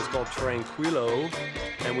that track was called Tranquilo.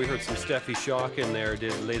 And we heard some Steffi Schock in there,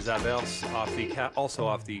 did Les Averses also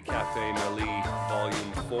off the Café Mélie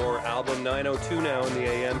Volume 4 album. 9:02 now in the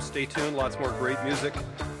AM. Stay tuned, lots more great music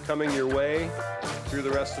coming your way through the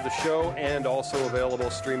rest of the show, and also available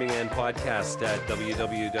streaming and podcast at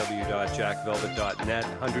www.jackvelvet.net.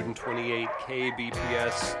 128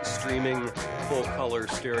 kbps streaming, full color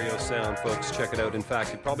stereo sound, folks. Check it out. In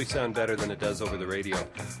fact, it probably sound better than it does over the radio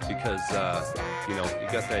because you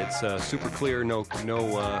got that. It's super clear, no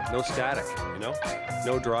static.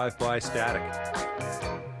 No drive-by static.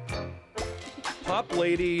 Pop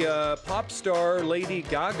star Lady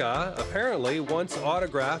Gaga apparently once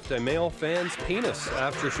autographed a male fan's penis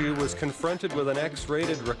after she was confronted with an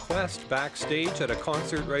X-rated request backstage at a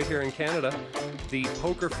concert right here in Canada. The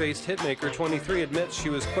poker-faced hitmaker, 23, admits she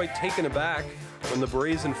was quite taken aback when the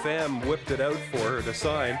brazen femme whipped it out for her to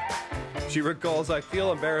sign. She recalls, "I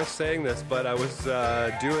feel embarrassed saying this, but I was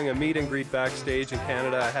doing a meet and greet backstage in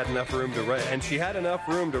Canada. I had enough room to write," and she had enough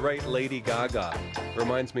room to write Lady Gaga.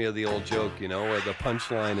 Reminds me of the old joke, where the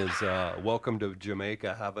punchline is, "Welcome to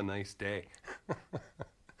Jamaica, have a nice day."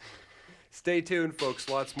 Stay tuned, folks.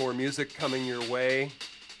 Lots more music coming your way.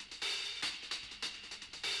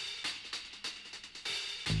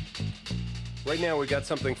 Right now, we got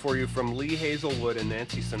something for you from Lee Hazelwood and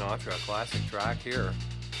Nancy Sinatra, a classic track here.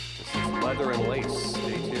 This is Leather and Lace.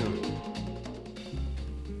 Stay tuned.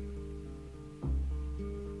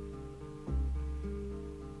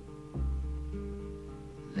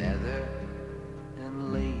 Leather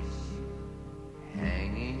and lace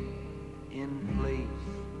hanging in place,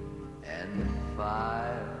 and the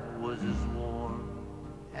fire was as warm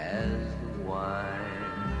as the wine.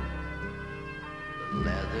 The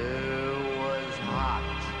leather was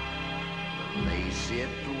hot, the lace it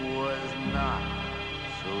was not,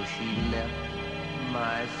 so she left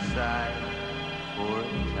my side for a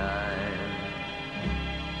time.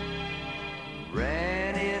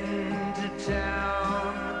 Ran into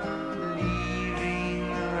town,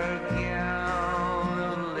 leaving her gown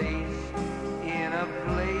of lace in a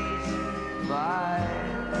place by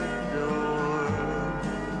the door.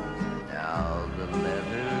 Now the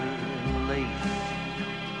leather lace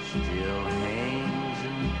still hangs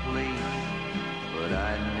in place, but I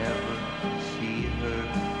never see her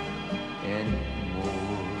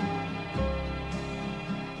anymore.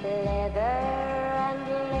 Leather and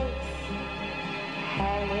lace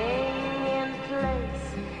hanging in place,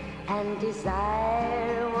 and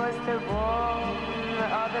desire was the warmth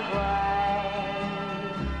of the bride.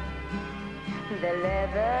 The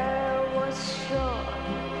leather was sure,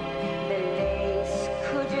 the lace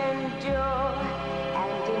could endure,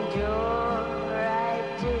 and endure I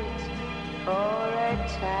did for a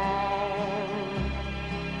time.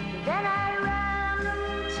 Then I ran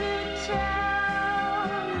to town,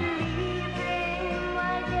 leaving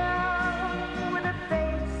my gown with a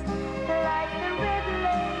face like the red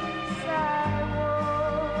lace I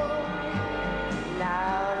wore.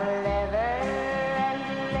 Now leather and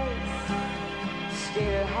lace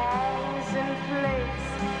still hangs in place,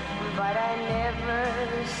 but I never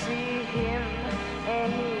see him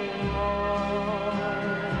anymore.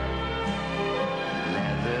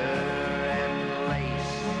 Leather and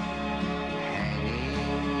lace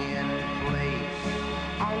hanging in place,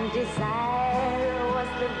 And desire was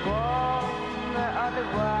the warmth of the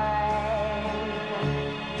wine.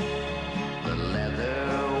 the leather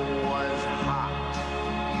was hot,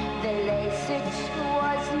 The lace it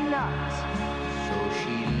was not. so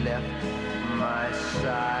she left my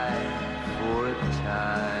side for a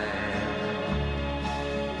time.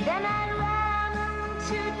 Then I ran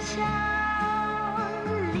to town,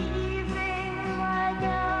 leaving my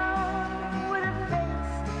gown with a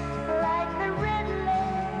face like the red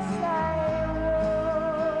lace I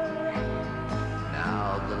wore. Now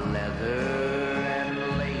the leather and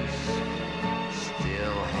lace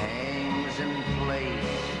still hangs in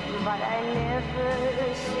place, But I never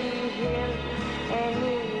see him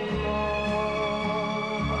anymore.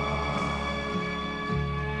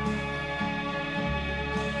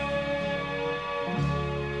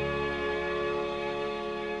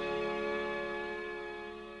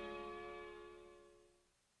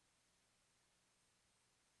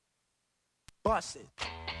 Bust it.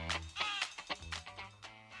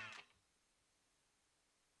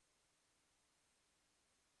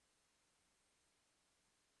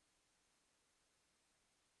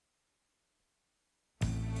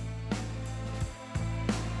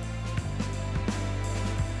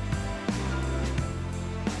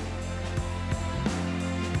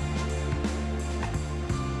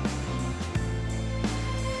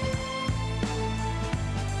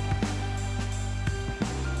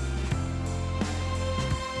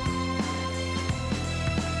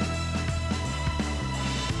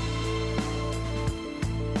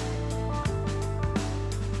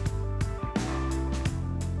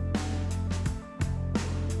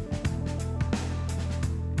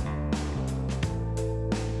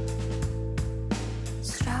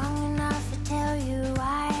 Strong enough to tell you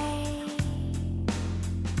why.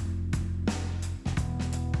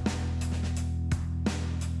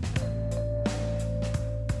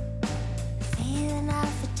 Feel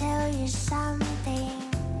enough to tell you something.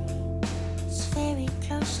 It's very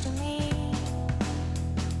close to me.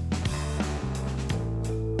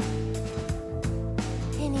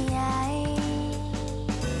 In the eye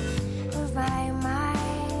of my mind.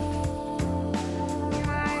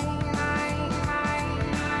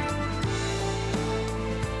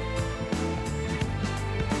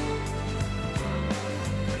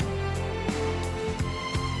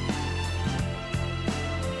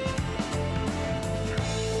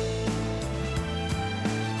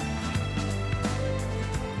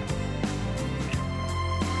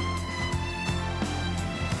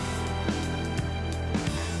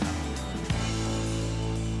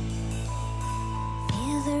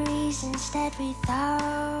 Feel the reasons that we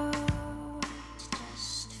thought.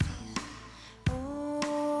 Just feel.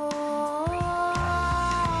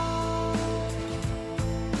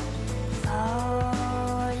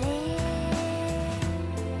 Falling.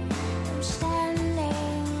 I'm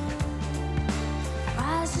standing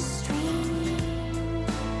across the street.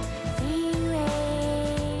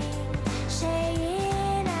 Freeway.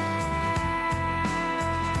 Saying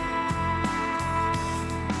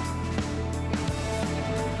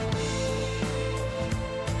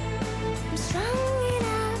I'm strong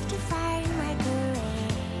enough to find my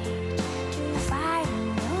courage, to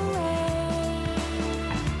find a way.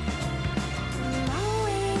 I'm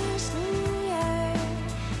always near,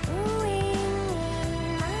 growing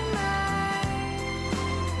in my mind.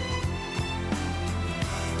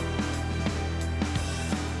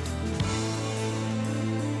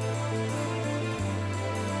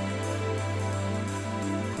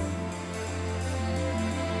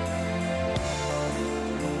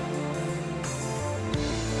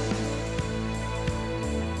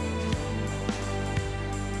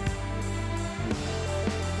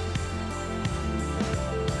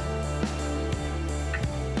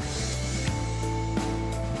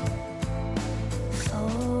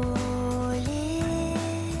 Falling,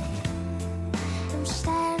 I'm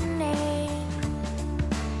standing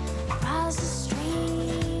across the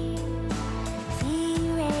street.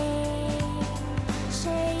 Freeway,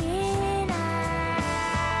 saying I'm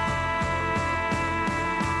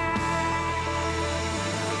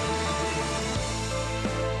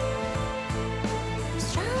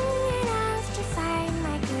strong enough to find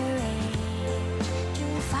my courage, to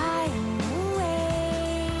find a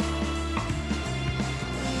way.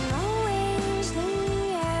 I'm always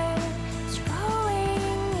near, it's growing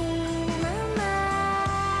in my mind.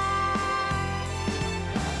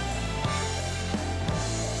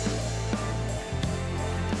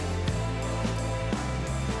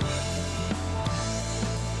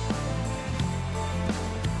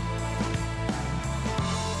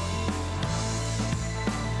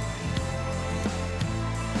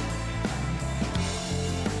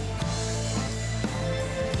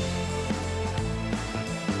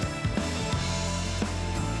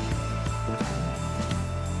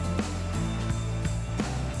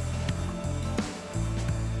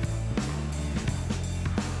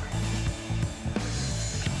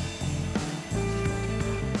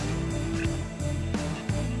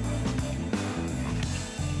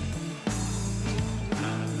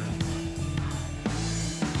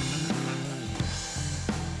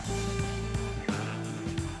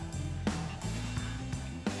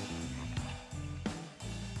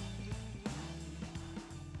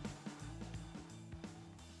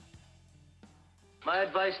 My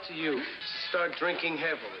advice to you, start drinking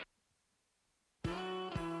heavily.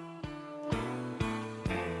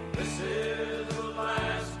 This is the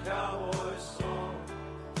last cowboy song,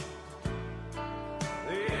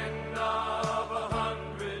 the end of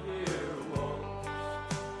 100-year wars.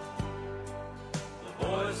 The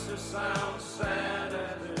voices sound sad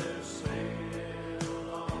as they're saying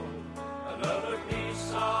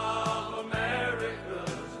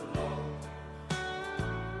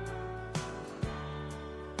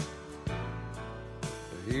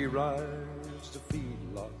He rides the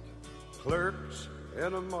feedlot, clerks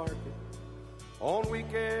in a market, on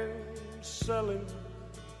weekends selling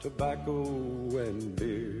tobacco and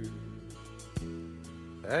beer.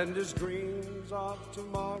 And his dreams of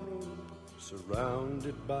tomorrow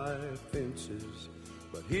surrounded by fences,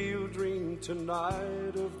 but he'll dream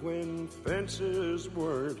tonight of when fences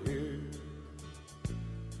weren't here.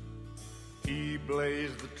 He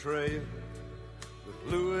blazed the trail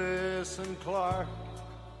with Lewis and Clark,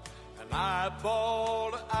 and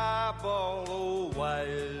eyeball to eyeball, old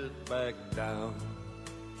Wyatt back down.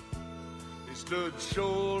 He stood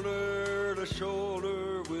shoulder to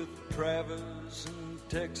shoulder with Travis in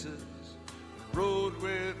Texas, and rode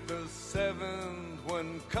with the 7th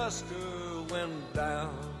when Custer went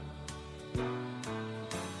down.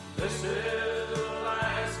 This is the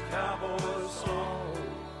last cowboy song,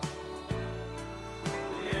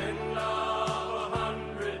 the end of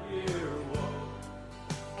 100-year war.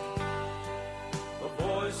 The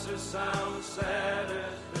voices sound sad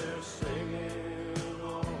as they're singing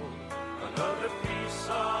on another piece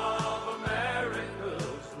of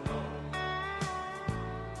America's lawn.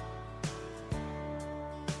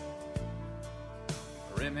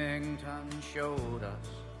 Remington showed us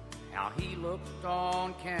how he looked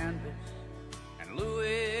on canvas, and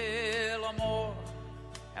Louis L'Amour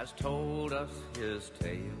has told us his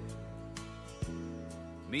tale.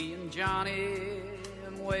 Me and Johnny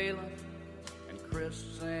and Waylon and Chris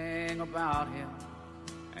sing about him,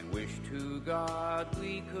 and wish to God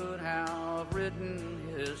we could have ridden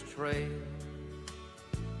his trail.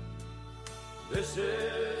 This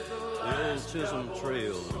is the old Chisholm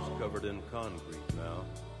Trail is covered in concrete now,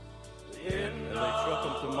 and they truck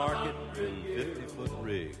them to market in 50-foot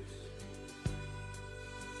rigs.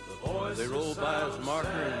 They roll by his marker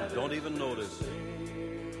and don't even notice,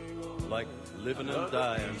 like living and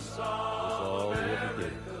dying is all every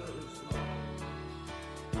day.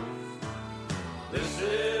 This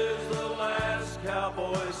is the last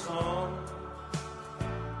cowboy song,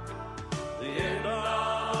 the end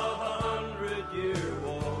of 100-year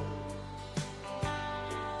war.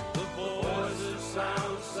 The voices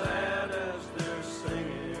sound sad as they're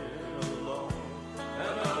singing along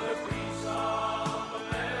another piece of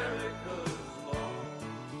America's law.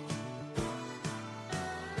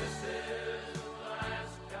 This is the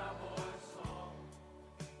last cowboy song,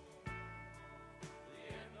 the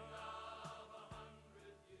end of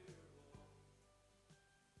 100-year war.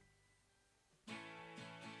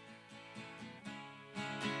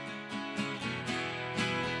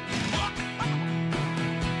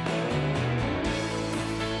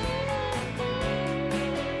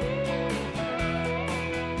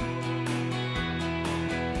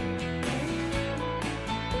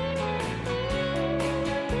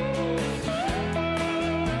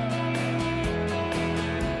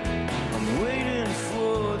 I'm waiting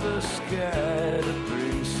for the sky to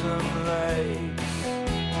bring some light.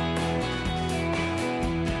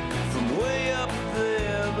 From way up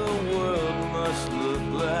there, the world must look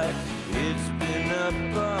like it's been up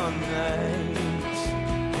all night.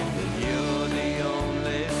 And you're the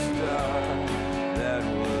only star that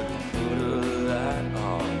would put a light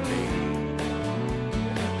on me.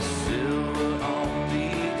 Silver on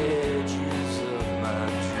the edges of my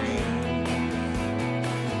dreams.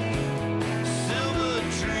 Silver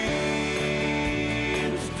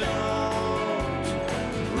dreams don't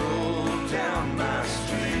roll down my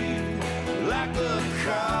street like the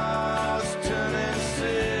cars turning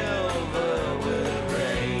silver with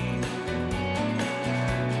rain.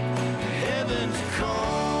 Heaven's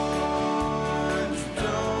coins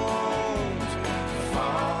don't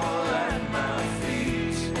fall at my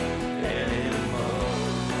feet anymore.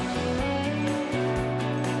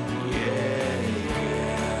 Yeah,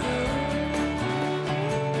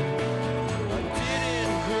 I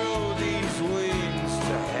didn't grow these wings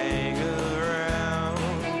to hang around,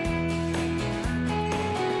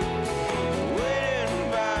 waiting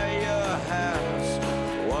by your house,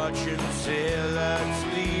 watching taillights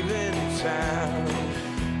leaving town.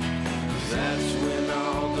 That's when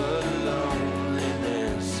all the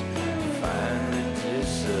loneliness finally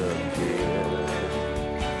disappeared.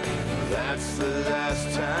 That's the last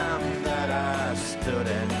time that I stood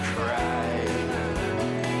and cried.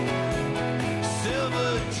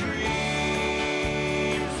 Silver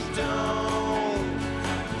dreams don't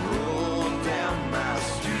roll down my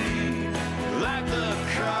street like the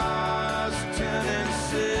cars turning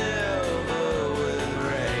silver with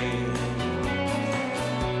rain.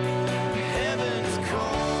 Heaven's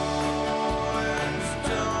coins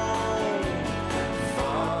don't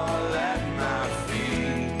fall at my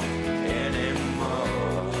feet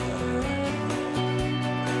anymore.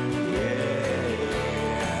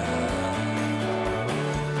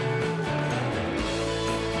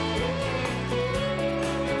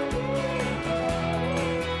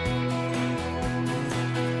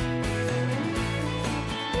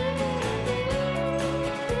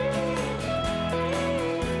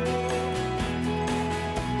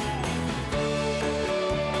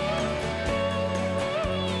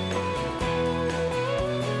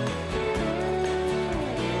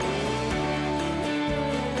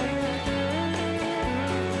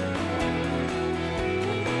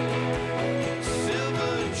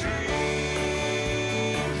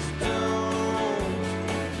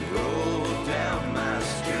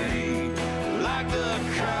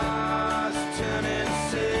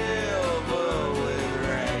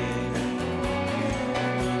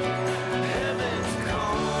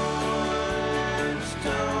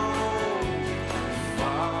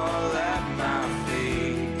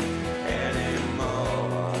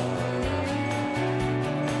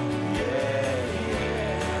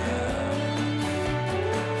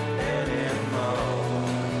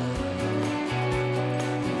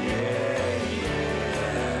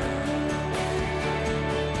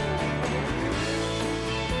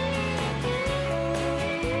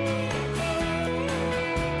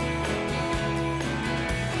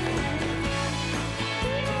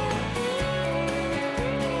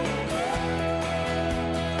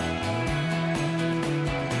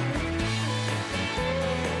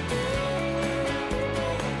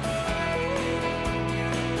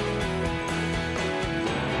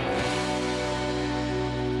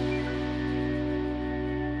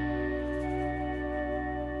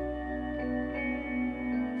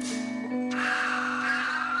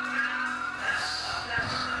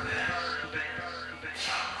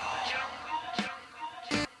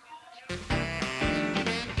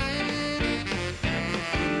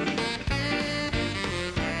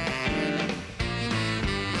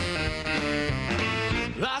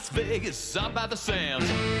 Vegas, out by the sands.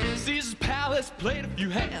 Caesar's Palace played a few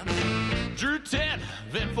hands. Drew 10,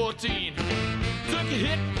 then 14. Took a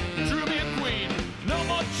hit, drew me a queen. No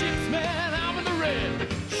more chips, man, I'm in the red.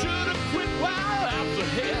 Should've quit while I was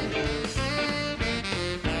ahead.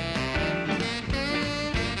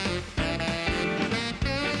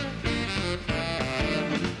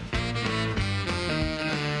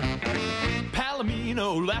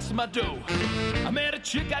 Palomino, last of my dough. I met a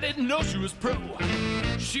chick, I didn't know she was pro.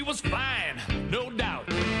 She was fine, no doubt.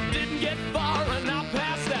 Didn't get far and I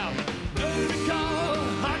passed out. Don't recall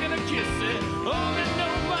hugging a kiss it. Only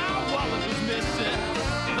know my wallet was missing.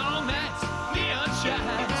 Long nights, neon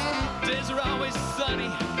shines. Days are always sunny.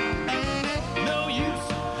 No use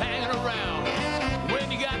hanging around when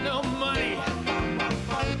you got no money.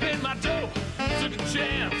 In my dough, took a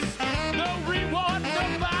chance. No reward, no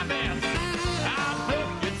finance. I'm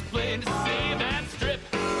broke, it's plain to see that strip.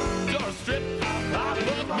 Door strip, off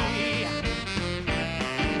of me.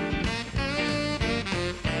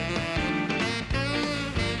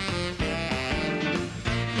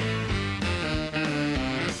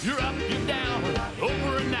 You're up, you're down,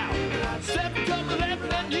 over and out. 7 come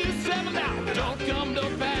 11 and you 7 out. Don't come,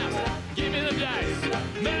 don't pass. Give me the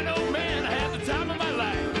dice. Man, oh man, I had the time of my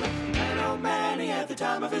life. Man, oh man, he had the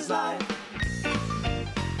time of his life.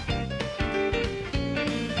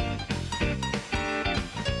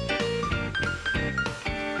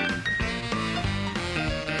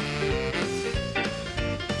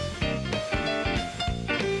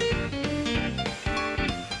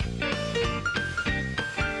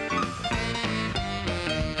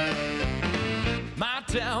 My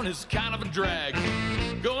town is kind of a drag.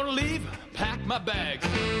 Gonna leave, pack my bags.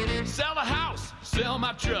 Sell the house, sell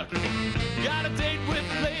my truck. Got a date with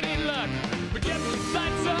Lady Luck. But get the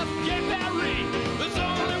sights up, get Barry. There's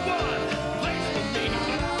only one place for me.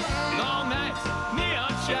 Long nights,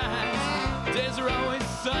 neon shines. Days are always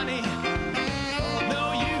sunny.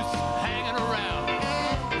 No use hanging around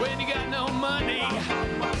when you got no money.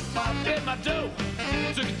 Paid my dough,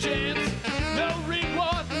 took a chance. No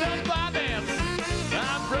reward, no finance.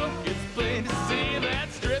 I'm broke, it's plain to see that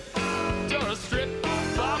strip. Door strip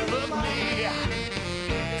off of me.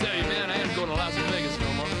 Tell you, man, I ain't going to Las Vegas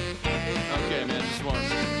no more. Okay, man, just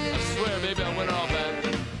once. I swear, baby, I win it all back.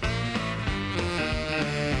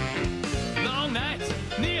 Long nights,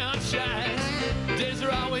 neon shines. Days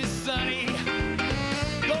are always sunny.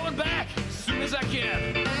 Going back as soon as I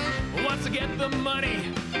can. Once I get the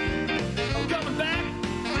money. I'm coming back,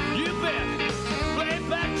 you bet. Play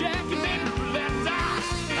blackjack and maybe roulette.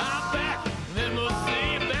 I'm back, then we'll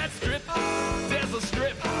see if that strip. There's a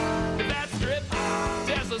strip. If that strip,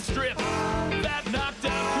 there's a strip. That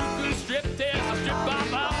knockdown cuckoo strip. There's a strip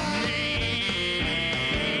off of me.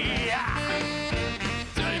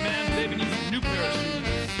 Tell you, man, they've been using a new pair of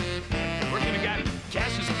shoes. Working a guy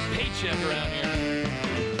cashes a paycheck around here.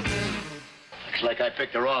 Looks like I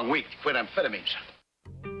picked the wrong week to quit amphetamines.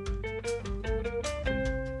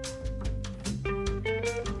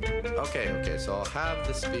 Okay, so I'll have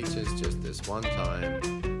the speeches just this one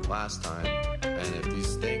time, last time, and if these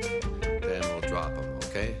stink, then we'll drop them,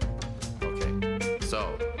 okay? Okay,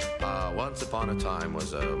 so, once upon a time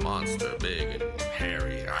was a monster, big and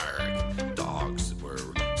hairy, dogs were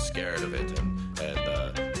scared of it, and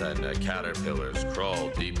then caterpillars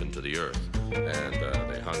crawled deep into the earth, and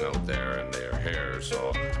they hung out there, and their hairs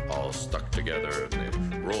all stuck together, and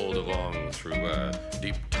they rolled along through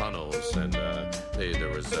deep tunnels, and there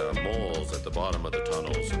was moles at the bottom of the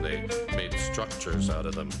tunnels, and they made structures out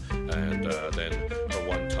of them. And then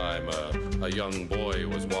one time a young boy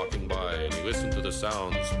was walking by, and he listened to the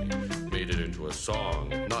sounds, and he made it into a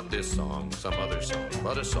song. Not this song, some other song,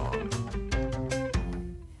 but a song.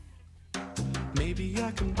 Maybe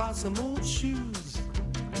I can buy some old shoes.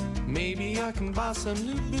 Maybe I can buy some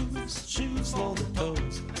new boots. Shoes for the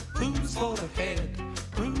toes, boots for the head.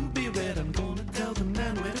 Ruby red, I'm gonna tell the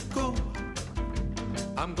man where to go.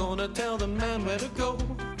 I'm gonna tell the man where to go.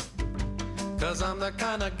 'Cause I'm the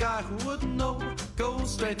kind of guy who wouldn't know. Go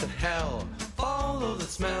straight to hell, follow the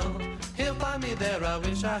smell. He'll find me there, I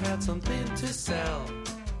wish I had something to sell.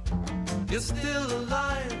 You're still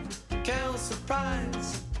alive, can't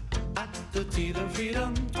surprise. At the teeth of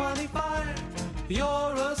freedom 25.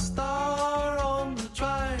 You're a star on the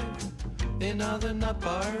drive, in other nut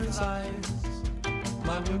bars' eyes.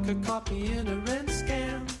 My worker caught me in a rent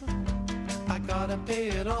scam. I gotta pay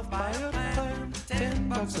it off by a plan.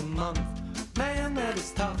 $10 a month, man, that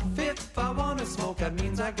is tough. If I wanna smoke, that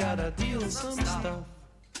means I gotta deal some stuff.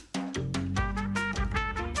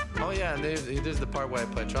 Oh yeah, and there's the part where I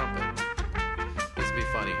play trumpet. This would be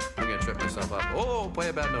funny. I'm gonna trip myself up. Oh, play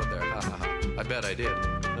a bad note there. Ha ha ha. I bet I did.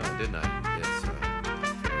 No. didn't I? Yes,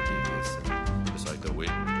 very devious. Just like the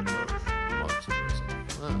wind of monsters.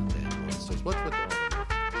 Oh, damn monsters. What's with all the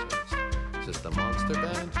monsters? Is this the monster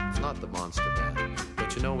band? It's not the monster band.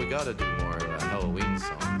 But you know, we gotta do more Halloween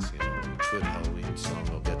songs, you know. A good Halloween song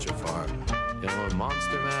will get you far. You know, in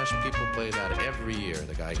Monster Mash, people play that every year.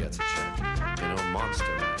 The guy gets a check. You know,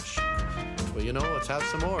 Monster Mash. Well, you know, let's have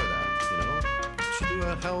some more of that, you know. We should do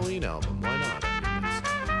a Halloween album. Why not? I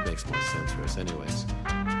mean, it makes more sense for us anyways.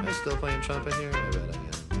 Am I still playing trumpet here? I bet I am.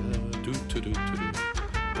 Do.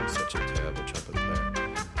 I'm such a terrible trumpet player.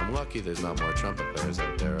 I'm lucky there's not more trumpet players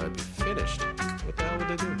out there. I'd be finished. What the hell would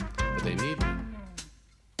they do? But they need me.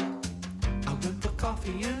 I went for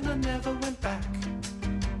coffee and I never went back.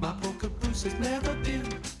 My poor caboose has never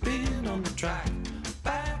been on the track.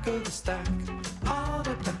 Back of the stack, hard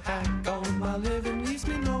at the hack. All my living leaves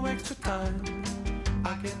me no extra time.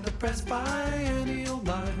 I get depressed by any old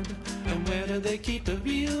line. And where do they keep the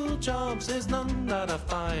real jobs? There's none that I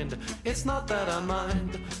find. It's not that I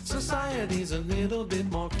mind. Society's a little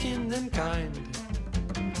bit more kin than kind.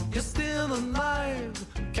 You're still alive,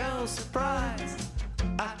 count surprise.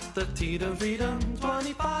 At the Teeter-Freedom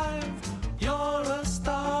 25, you're a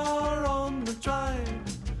star on the drive.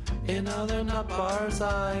 In other nut bars'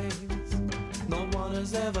 eyes, no one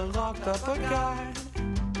has ever locked up a guy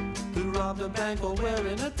who robbed a bank while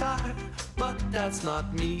wearing a tie. But that's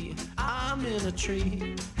not me. I'm in a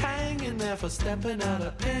tree, hanging there for stepping out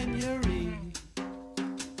of penury.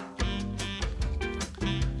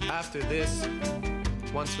 After this,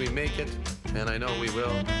 once we make it, and I know we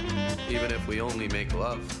will, even if we only make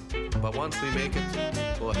love, but once we make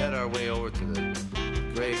it, we'll head our way over to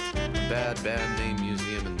the great Bad Band Name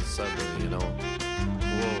Museum in the subway, you know.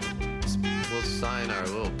 We'll sign our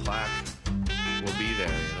little plaque. We'll be there,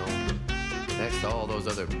 you know, next to all those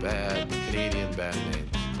other bad Canadian band names.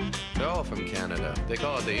 They're all from Canada. They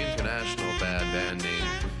call it the International Bad Band Name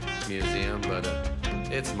Museum, but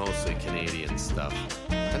it's mostly Canadian stuff.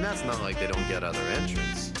 And that's not like they don't get other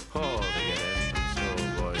entrants. Oh, they get entrants.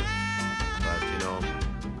 Oh, boy. But, you know,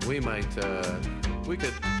 we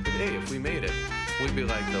could, hey, if we made it, we'd be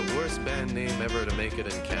like the worst band name ever to make it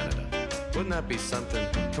in Canada. Wouldn't that be something?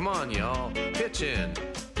 Come on, y'all. Pitch in.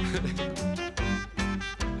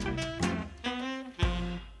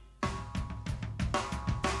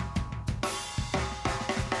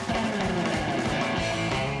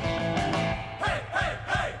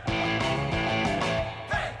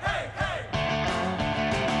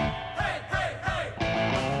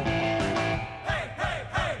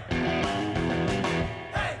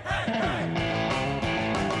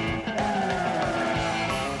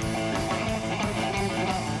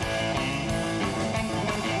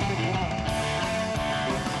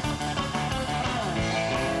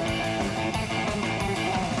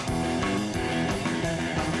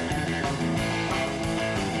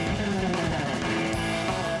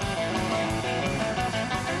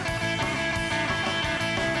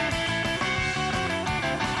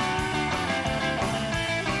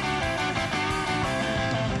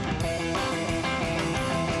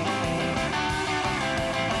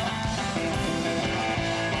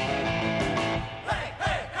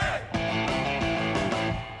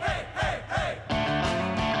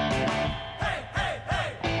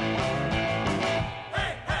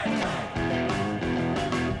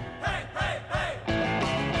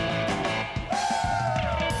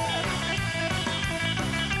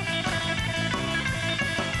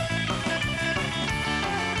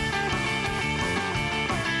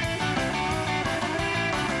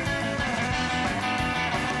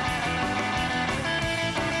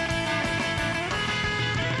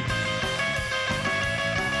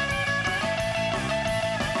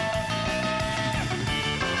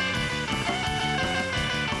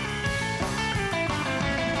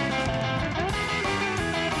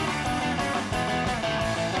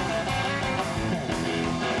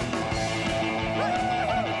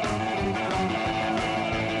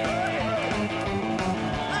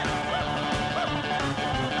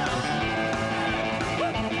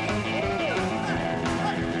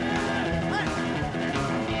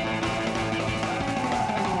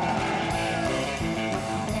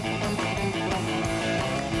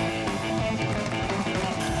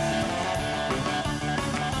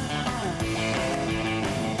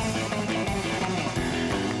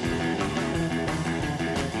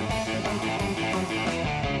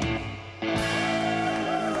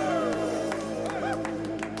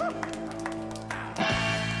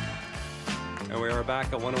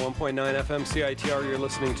 Back at 101.9 FM CITR, you're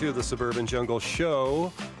listening to the Suburban Jungle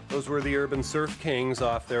Show. Those were the Urban Surf Kings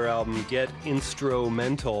off their album Get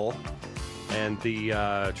Instrumental, and the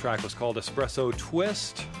track was called Espresso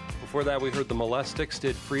Twist. Before that, we heard the Molestics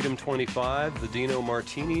did Freedom 25. The Dino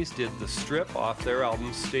Martinis did The Strip off their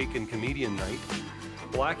album Steak and Comedian Night.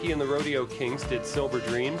 Blackie and the Rodeo Kings did Silver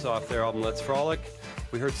Dreams off their album Let's Frolic.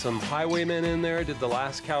 We heard some Highwaymen in there, did The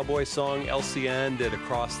Last Cowboy Song. LCN did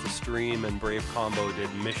Across the Stream, and Brave Combo did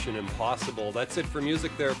Mission Impossible. That's it for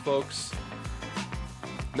music there, folks.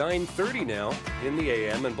 9:30 now in the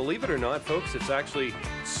AM, and believe it or not, folks, it's actually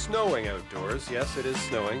snowing outdoors. Yes, it is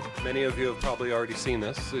snowing. Many of you have probably already seen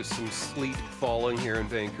this. There's some sleet falling here in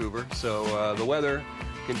Vancouver, so the weather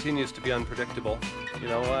continues to be unpredictable. You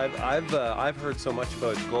know, I've heard so much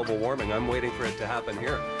about global warming. I'm waiting for it to happen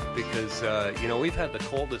here because you know, we've had the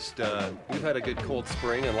coldest. We've had a good cold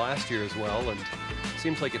spring, and last year as well, and it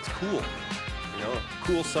seems like it's cool. You know,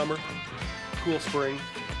 cool summer, cool spring.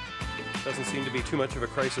 Doesn't seem to be too much of a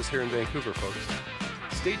crisis here in Vancouver, folks.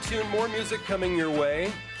 Stay tuned. More music coming your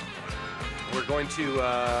way. We're going to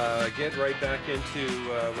get right back into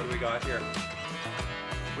what do we got here?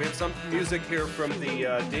 We have some music here from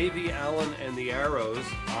the Davy Allen and the Arrows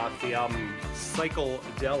off the album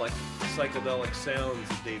Psychedelic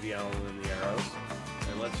Sounds of Davy Allen and the Arrows.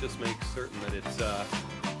 And let's just make certain that it's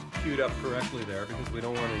queued up correctly there because we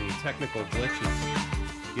don't want any technical glitches.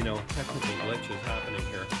 You know, technical glitches happening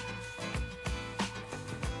here.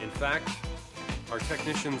 In fact, our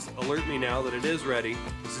technicians alert me now that it is ready.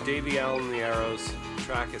 This is Davy Allen and the Arrows. The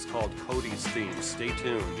track is called Cody's Theme. Stay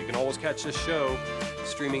tuned. You can always catch this show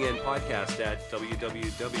streaming and podcast at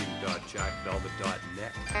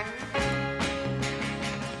www.jackvelvet.net.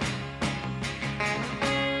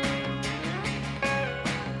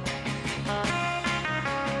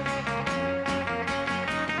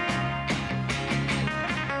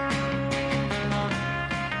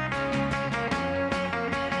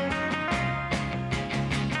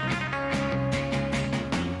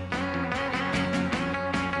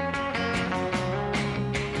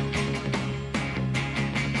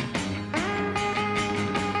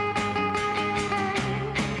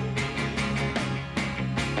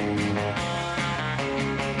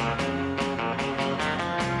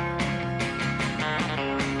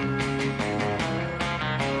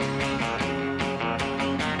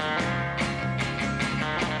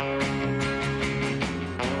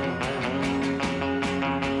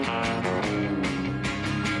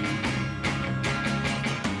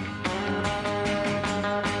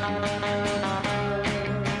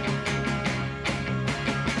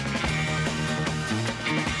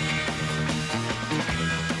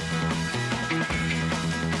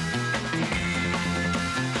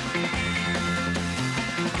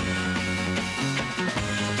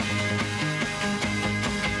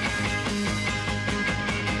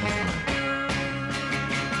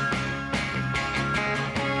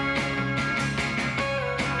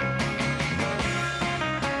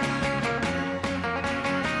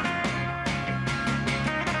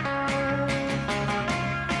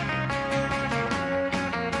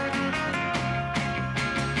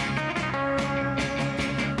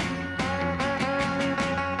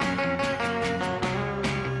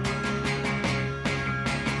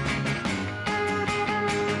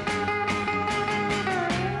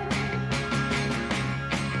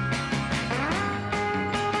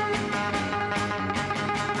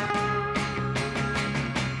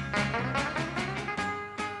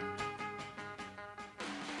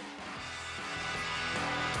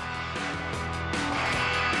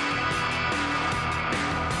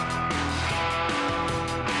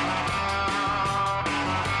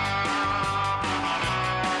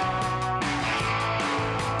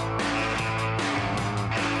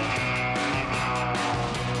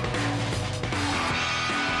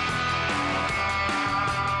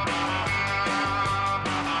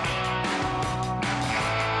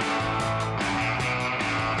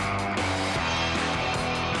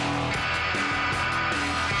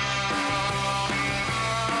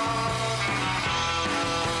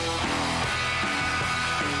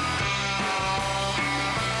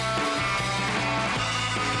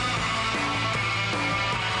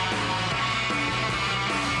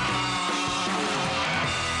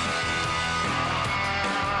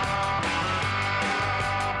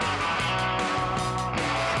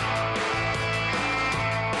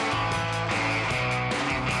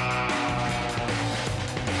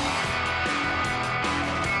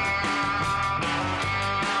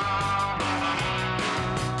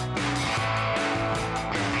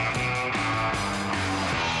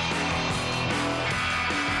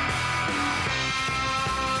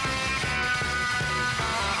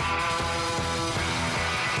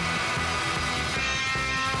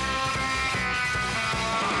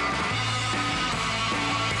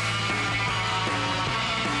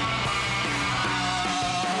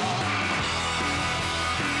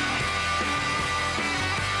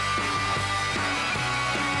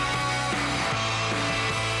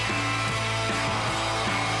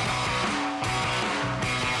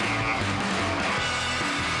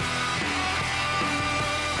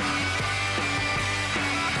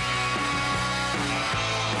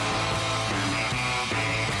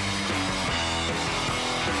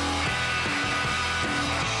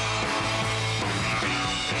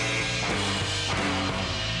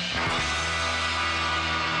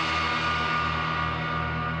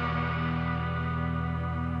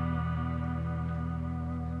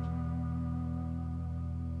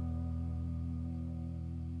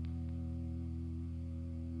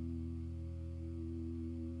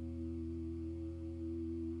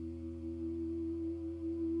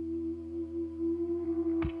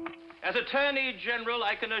 As Attorney General,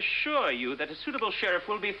 I can assure you that a suitable sheriff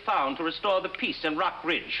will be found to restore the peace in Rock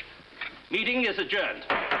Ridge. Meeting is adjourned.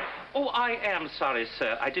 Oh, I am sorry,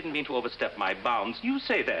 sir. I didn't mean to overstep my bounds. You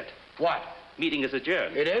say that. What? Meeting is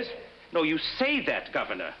adjourned. It is? No, you say that,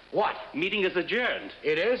 Governor. What? Meeting is adjourned.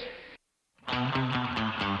 It is?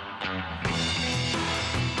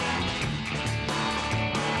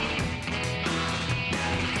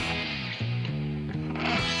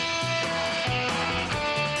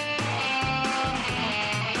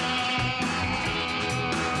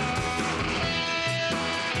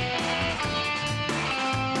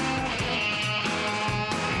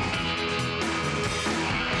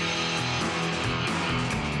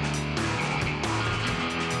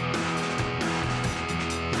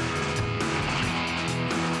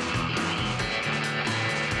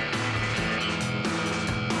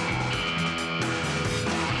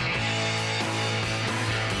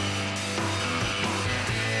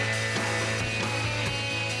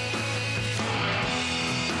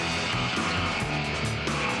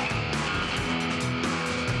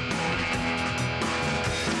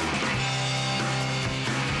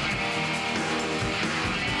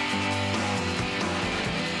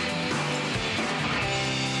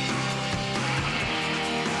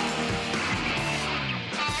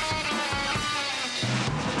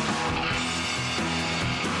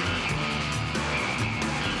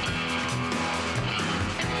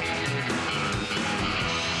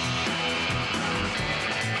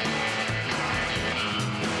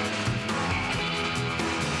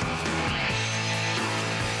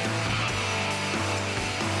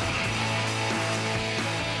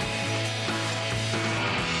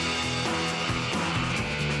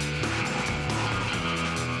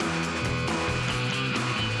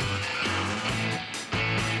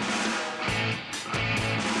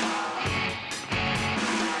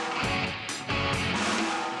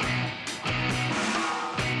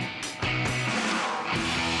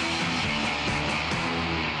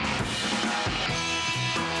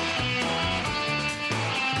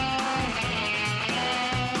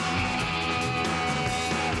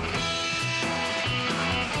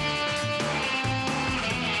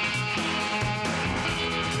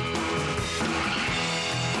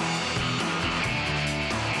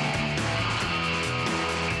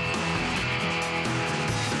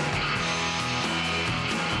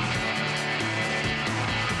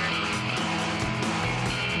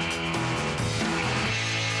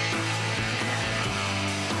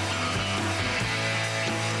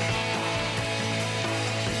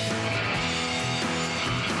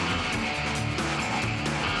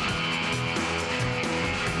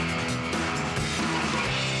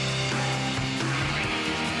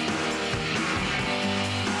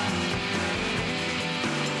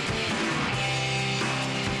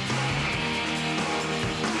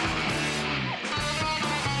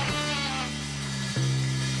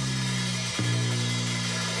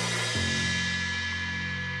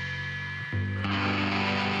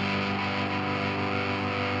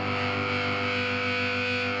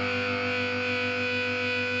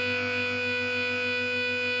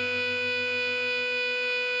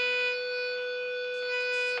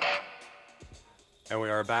 And we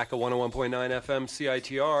are back at 101.9 FM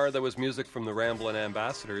CITR. That was music from the Ramblin'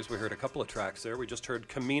 Ambassadors. We heard a couple of tracks there. We just heard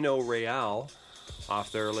Camino Real off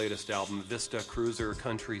their latest album, Vista Cruiser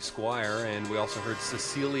Country Squire. And we also heard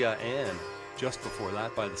Cecilia Ann just before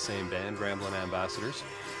that by the same band, Ramblin' Ambassadors.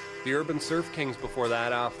 The Urban Surf Kings before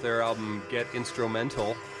that off their album Get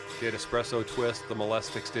Instrumental did Espresso Twist. The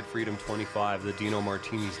Molestics did Freedom 25. The Dino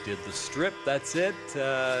Martinis did The Strip. That's it.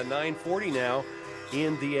 9:40 now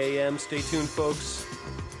in the AM. Stay tuned, folks.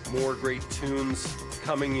 More great tunes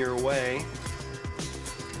coming your way.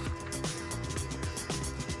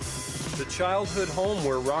 The childhood home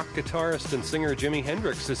where rock guitarist and singer Jimi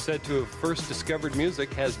Hendrix is said to have first discovered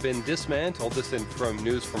music has been dismantled. This is from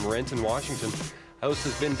news from Renton, Washington. House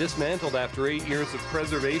has been dismantled after 8 years of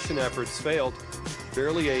preservation efforts failed.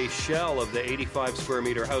 Barely a shell of the 85 square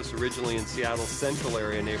meter house originally in Seattle's Central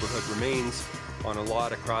area neighborhood remains on a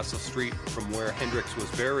lot across the street from where Hendrix was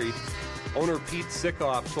buried. Owner Pete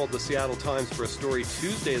Sickoff told the Seattle Times for a Story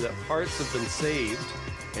Tuesday that parts have been saved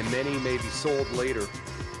and many may be sold later.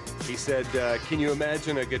 He said, can you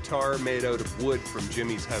imagine a guitar made out of wood from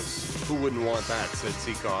Jimmy's house? Who wouldn't want that, said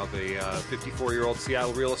Sickoff, a 54-year-old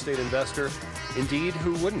Seattle real estate investor. Indeed,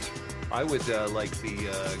 who wouldn't? I would like the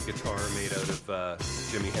guitar made out of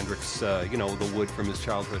Jimi Hendrix, the wood from his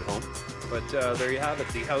childhood home. But there you have it.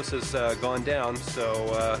 The house has gone down,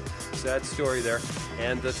 so sad story there.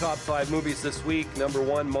 And the top 5 movies this week. Number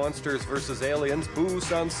 1, Monsters vs. Aliens. Boo,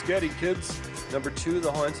 sounds sketty, kids. Number 2,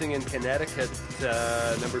 The Haunting in Connecticut.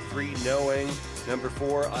 Number 3, Knowing. Number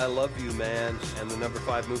 4, I Love You, Man. And the number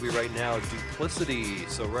 5 movie right now, Duplicity.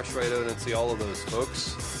 So rush right out and see all of those,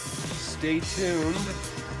 folks. Stay tuned.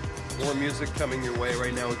 More music coming your way.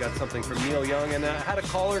 Right now we got something from Neil Young. And I had a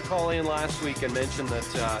caller call in last week and mention that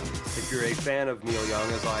if you're a fan of Neil Young,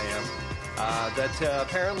 as I am, that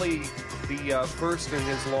apparently the first in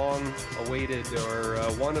his long-awaited, or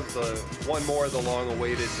one more of the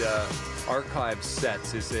long-awaited archive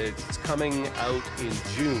sets it's coming out in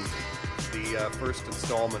June. The first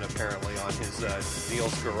installment, apparently, on his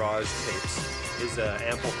Neil's Garage tapes, his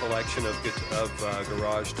ample collection of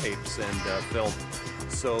garage tapes and film.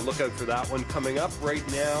 So look out for that one coming up right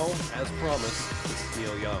now. As promised, this is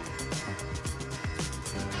Neil Young.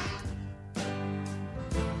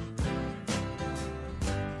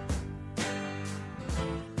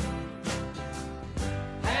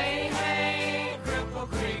 Hey, hey, Cripple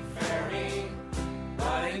Creek Ferry,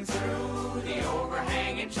 budding through the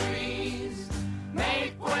overhanging trees.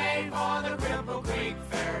 Make way for the Cripple Creek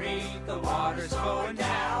Ferry. The water's going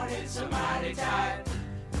down, it's a mighty tight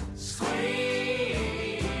squeeze.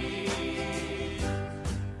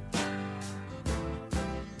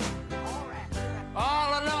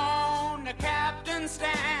 All alone, the captain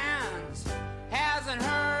stands, hasn't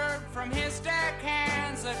heard from his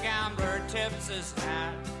deckhands. The gambler tips his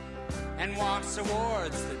hat and walks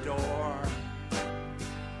towards the door.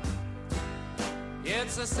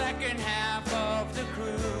 It's the second half of the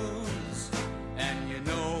cruise, and you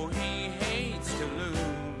know he hates to lose.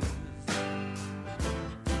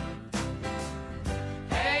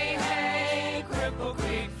 Hey, hey, Cripple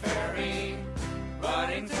Creek Ferry,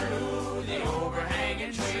 budding through the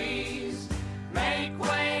overhanging trees. Make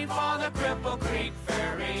way for the Cripple Creek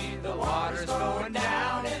Ferry. The water's going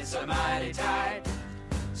down, it's a mighty tight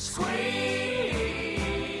squeeze.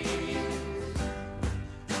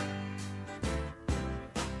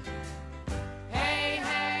 Hey,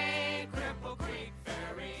 hey, Cripple Creek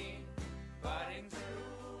Ferry, budding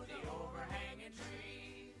through the overhanging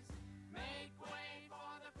trees. Make way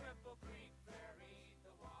for the Cripple Creek Ferry.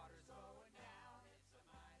 The water's going down, it's a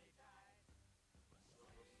mighty tight.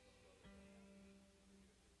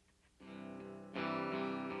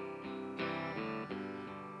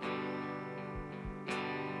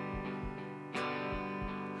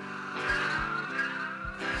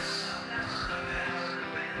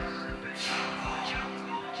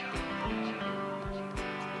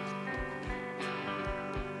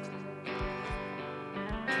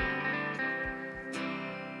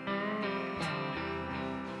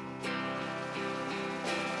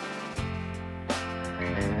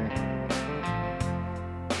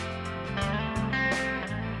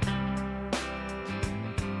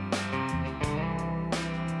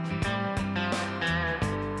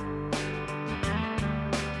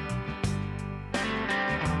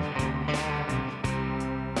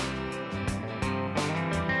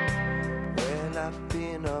 Well, I've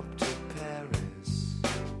been up to Paris,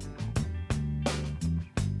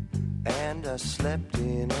 and I slept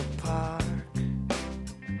in a park.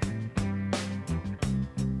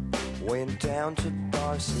 Went down to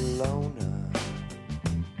Barcelona,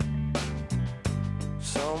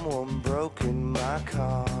 someone broke in my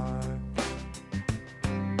car.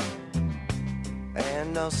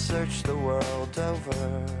 And I'll search the world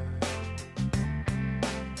over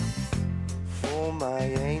for my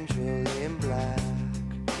angel in black.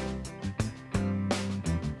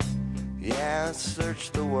 Yeah, I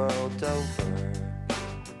searched the world over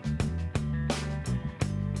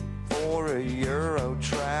for a Euro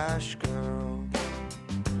trash girl.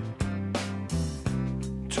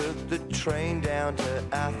 Took the train down to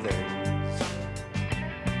Athens,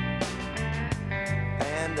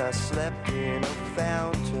 and I slept in a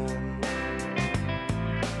fountain.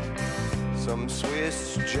 Some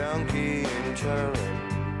Swiss junkie in Turin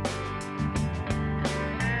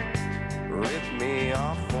ripped me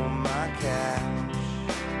off for my cash.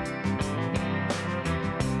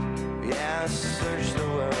 Yeah, I searched the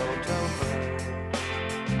world over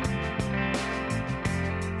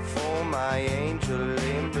for my angel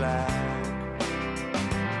in black.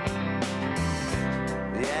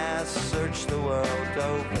 Yeah, I searched the world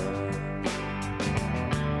over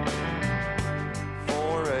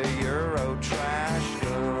for a Euro trash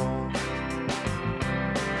girl.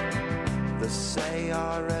 The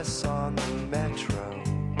CRS on the metro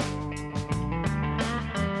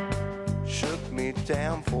shook me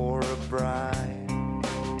down for a bride.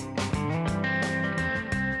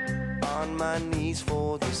 On my knees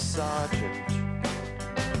for the sergeant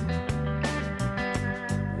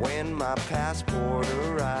when my passport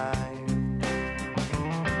arrived.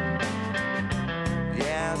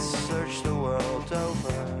 Yeah, search the world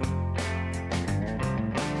over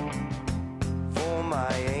for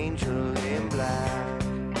my angel in black.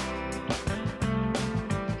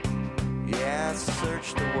 Yeah,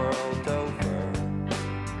 search the world over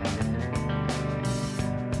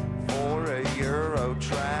for a Euro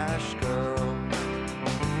trash girl.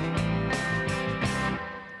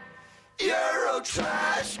 Euro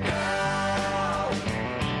trash girl.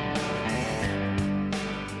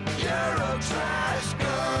 Euro trash girl.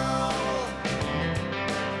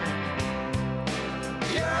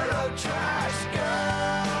 Euro trash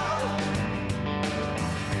girl.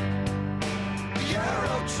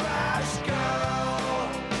 Euro trash girl.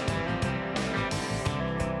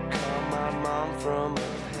 Call my mom from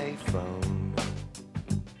a payphone.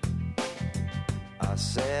 I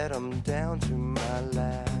said I'm down to my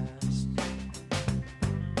last.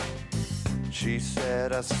 She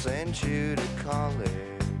said I sent you to college.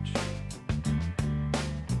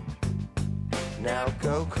 Now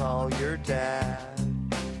go call your dad.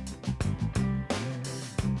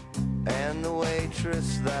 And the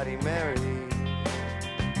waitress that he married,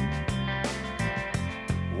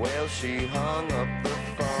 well, she hung up the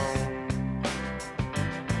phone.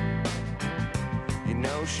 You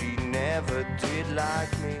know she never did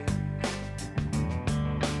like me,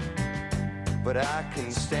 but I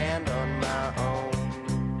can stand on my own.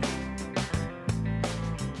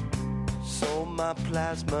 Sold my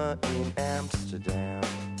plasma in Amsterdam,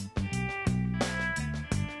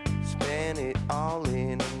 spent it all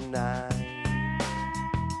in a night,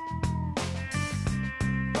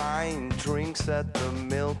 buying drinks at the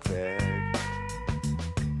milk bag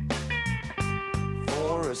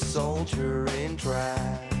for a soldier in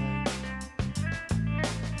drag.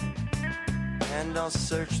 And I'll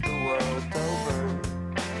search the world over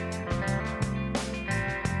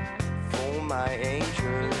for my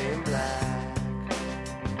angel in black.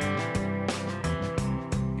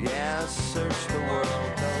 Yeah, I'll search the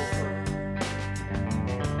world over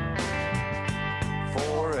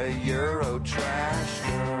for a Euro trash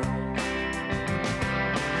girl.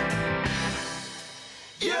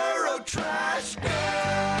 Euro trash girl.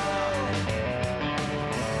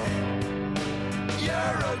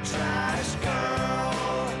 Euro trash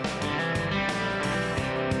girl.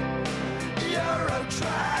 Euro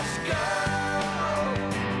trash girl.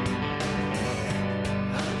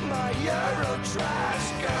 My Euro trash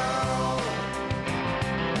girl.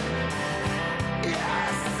 Yeah,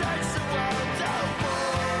 search the world over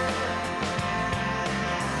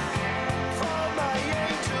for my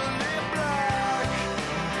angel in black.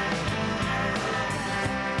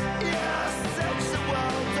 Yeah, search the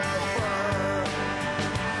world over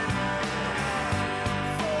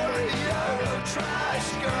for a Euro trash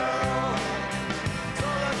girl.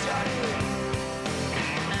 Come on, Johnny.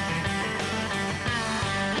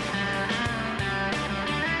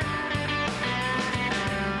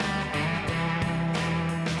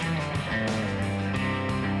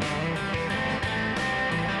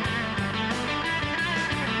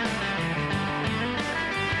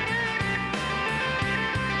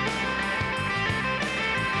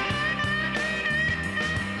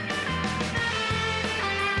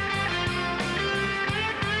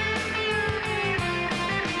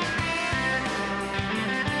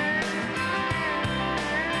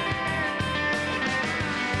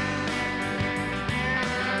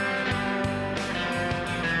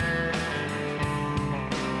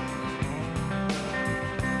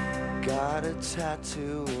 Got a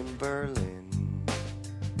tattoo in Berlin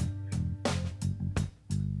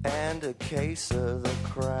and a case of the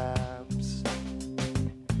crabs,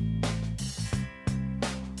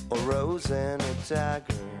 a rose and a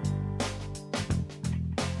dagger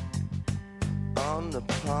on the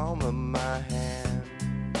palm of my hand.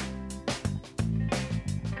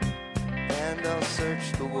 And I'll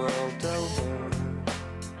search the world over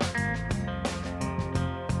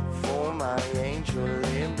for my angel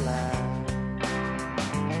in black.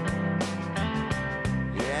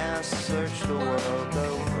 Yeah, search the world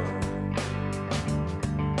over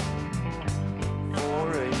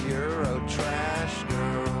for a Euro trash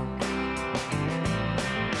girl.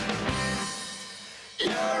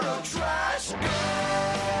 Euro trash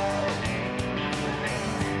girl.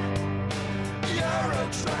 Euro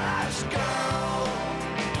trash girl.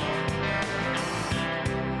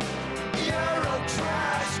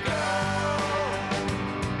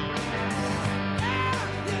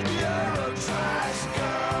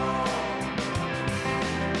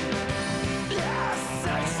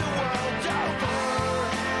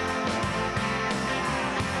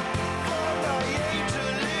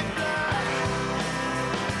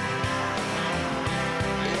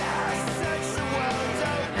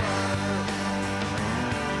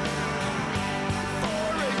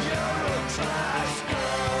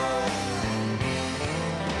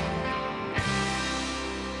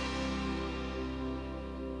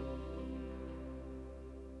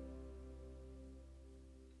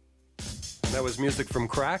 That was music from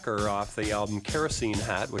Cracker off the album Kerosene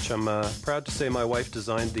Hat, which I'm proud to say my wife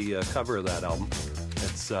designed the cover of that album.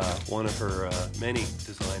 It's one of her many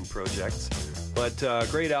design projects. But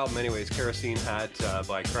great album anyways, Kerosene Hat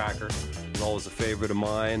by Cracker. It's always a favorite of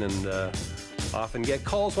mine, and often get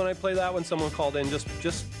calls when I play that one. Someone called in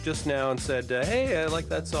just now and said, hey, I like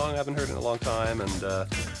that song, I haven't heard it in a long time, and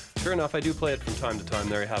sure enough, I do play it from time to time.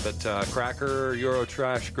 There you have it. Cracker, Euro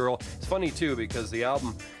Trash Girl. It's funny, too, because the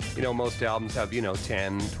album, most albums have,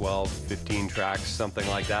 10, 12, 15 tracks, something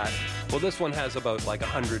like that. Well, this one has about,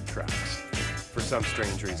 100 tracks for some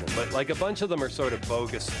strange reason. But, a bunch of them are sort of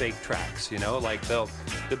bogus fake tracks, there'll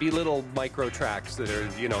be little micro tracks that are,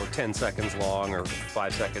 10 seconds long or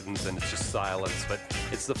 5 seconds, and it's just silence. But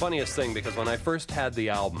it's the funniest thing, because when I first had the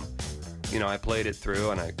album, I played it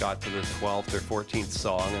through, and I got to the 12th or 14th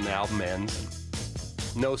song, and the album ends.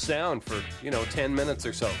 No sound for, 10 minutes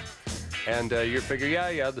or so. And you figure,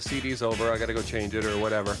 yeah, the CD's over, I gotta go change it or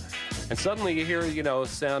whatever. And suddenly you hear,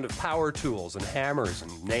 sound of power tools and hammers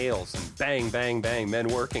and nails and bang, bang, bang, men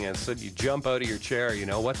working. And so you jump out of your chair,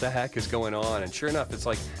 what the heck is going on? And sure enough, it's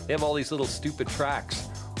like they have all these little stupid tracks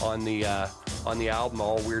on the album,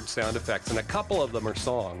 all weird sound effects. And a couple of them are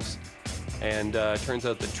songs. And it turns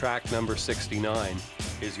out that track number 69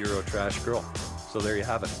 is Euro Trash Girl. So there you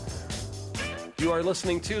have it. You are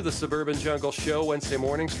listening to the Suburban Jungle Show Wednesday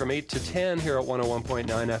mornings from 8 to 10 here at 101.9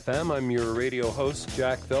 FM. I'm your radio host,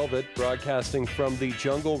 Jack Velvet, broadcasting from the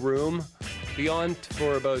Jungle Room. Beyond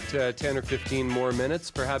for about 10 or 15 more minutes,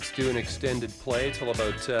 perhaps do an extended play till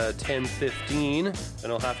about 10:15,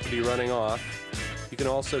 and I'll have to be running off. You can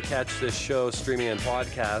also catch this show streaming and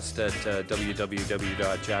podcast at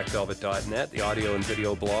www.jackvelvet.net, the audio and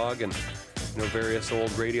video blog, and various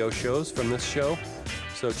old radio shows from this show.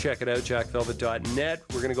 So check it out, jackvelvet.net.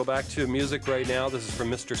 We're going to go back to music right now. This is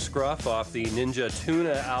from Mr. Scruff off the Ninja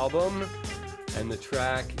Tuna album, and the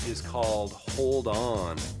track is called Hold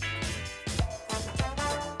On.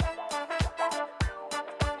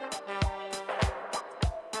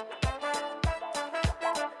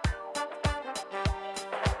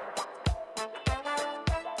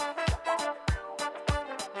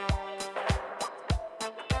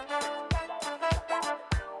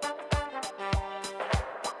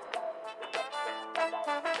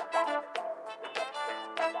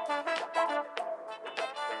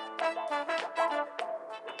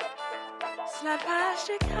 Slide past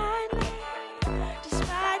you kindly,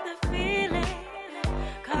 despite the feeling,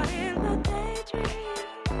 caught in the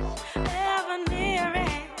daydreams, ever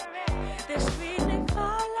nearing, they sweetly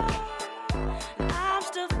follow, and I'm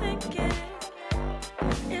still thinking,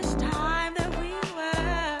 it's time that we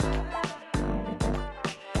were,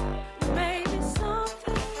 maybe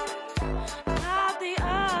something, not the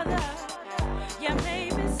other, yeah,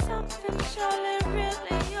 maybe something, surely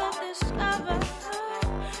really you'll discover.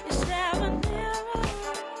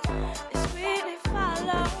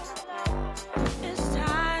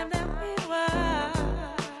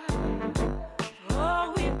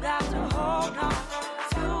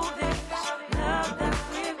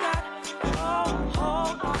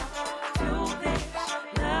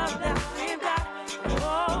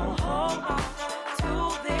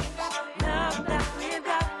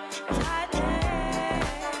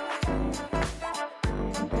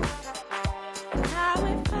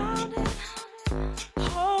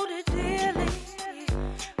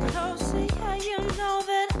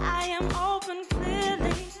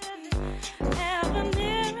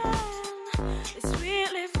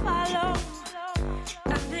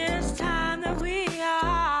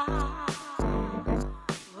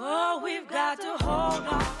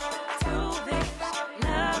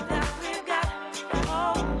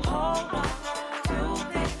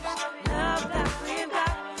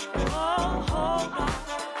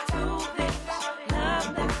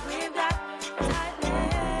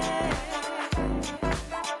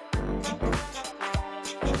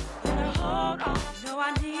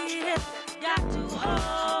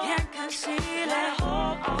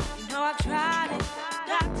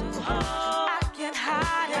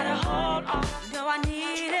 I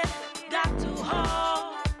need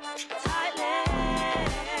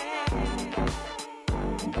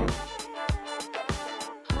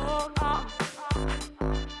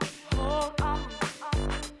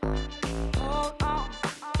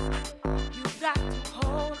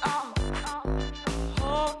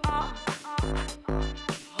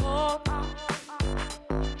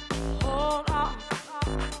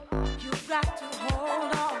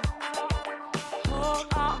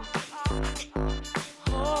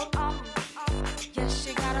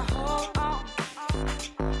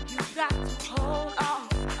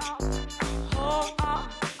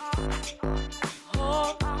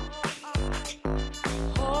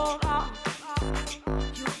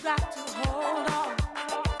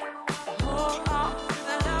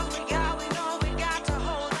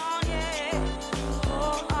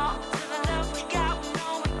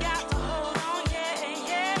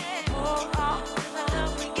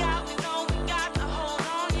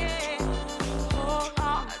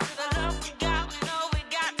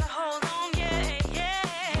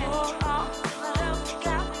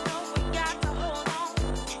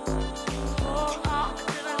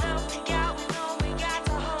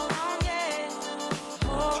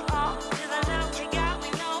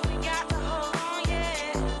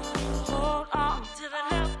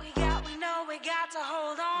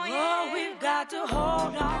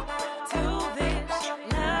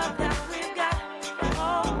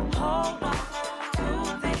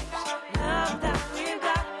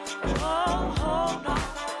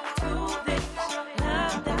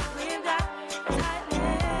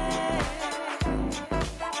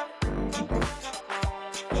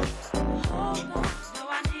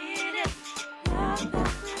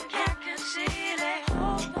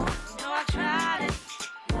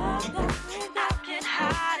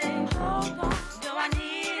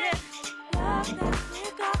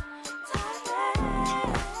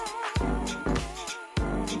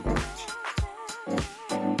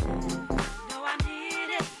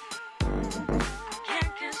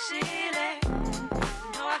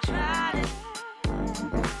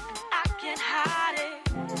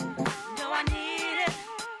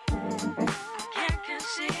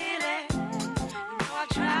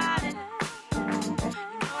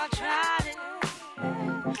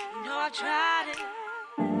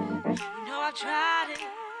I tried it.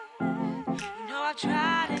 You know I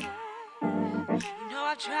tried it. You know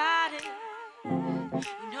I tried it.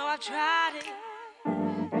 You know I tried it.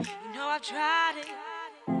 You know I tried it.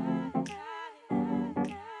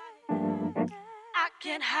 I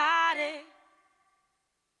can't hide it.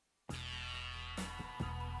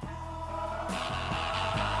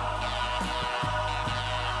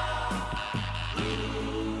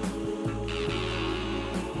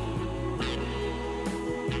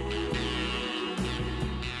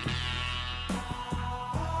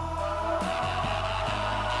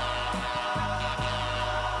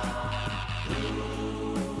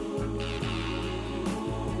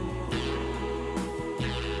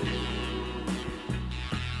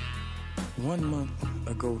 One month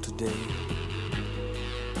ago today,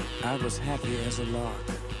 I was happy as a lark.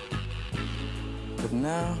 But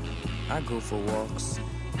now I go for walks,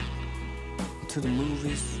 to the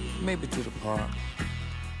movies, maybe to the park.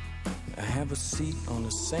 I have a seat on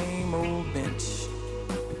the same old bench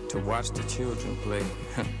to watch the children play.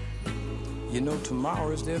 You know,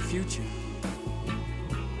 tomorrow is their future.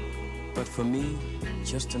 But for me,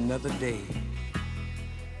 just another day.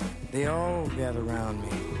 They all gather around me.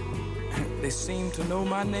 They seem to know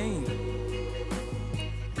my name.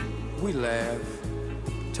 We laugh,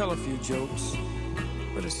 tell a few jokes,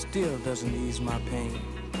 but it still doesn't ease my pain.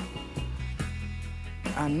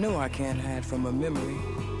 I know I can't hide from a memory,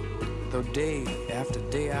 though day after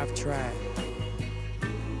day I've tried.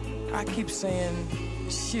 I keep saying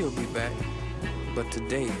she'll be back, but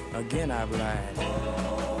today again I've lied.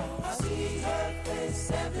 Oh, I see her face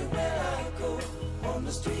everywhere I go, on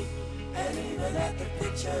the street and even at the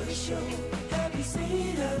picture show. Have you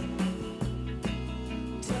seen her?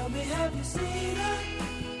 Tell me, have you seen her?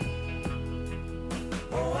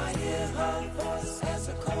 Oh, I hear her voice as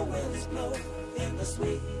the cold winds blow in the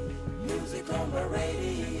sweet music on the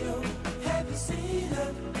radio. Have you seen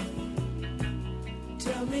her?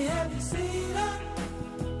 Tell me, have you seen her?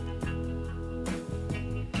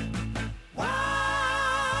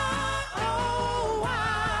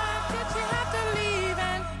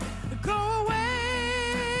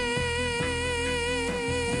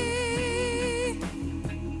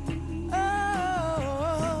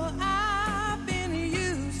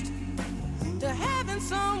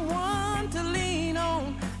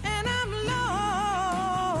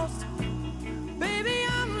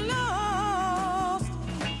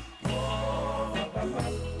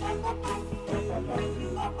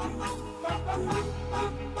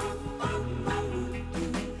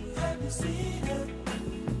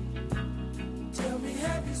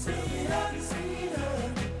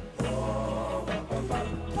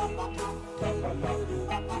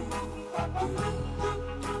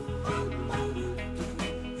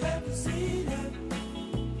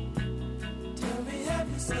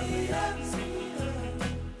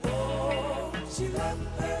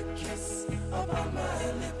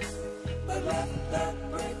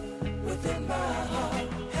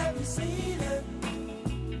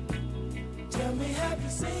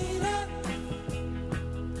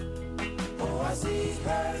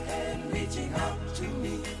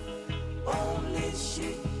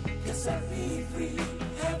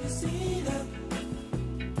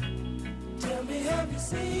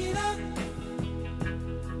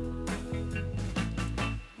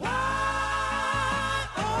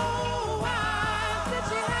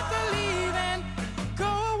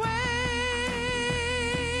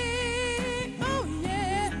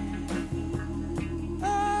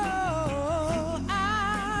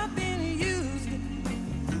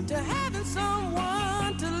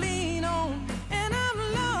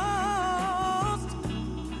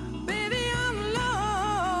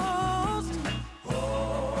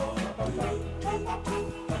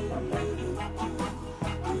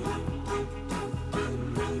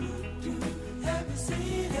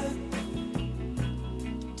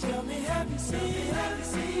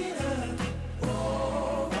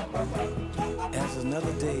 As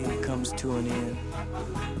another day comes to an end,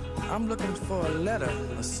 I'm looking for a letter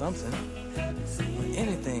or something, or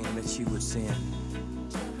anything that she would send.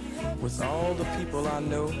 With all the people I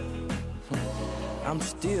know, I'm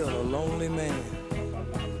still a lonely man.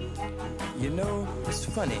 You know, it's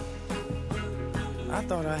funny. I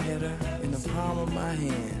thought I had her in the palm of my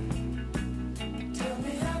hand. Tell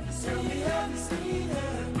me, have you seen her?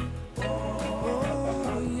 Oh,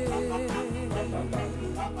 yeah.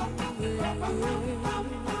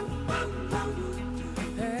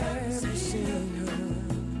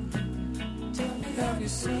 Have you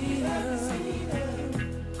seen her? Have you seen her?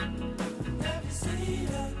 Have you seen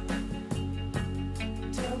her?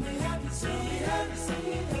 Tell me, have you seen her?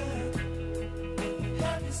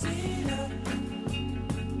 Have you seen her?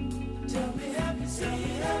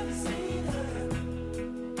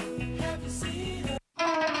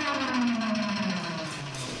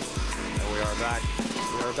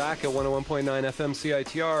 are back at 101.9 FM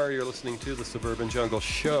CITR. You're listening to the Suburban Jungle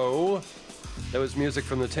Show. That was music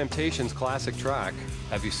from the Temptations' classic track,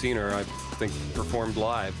 Have You Seen Her? I think performed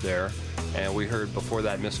live there. And we heard before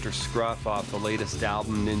that Mr. Scruff off the latest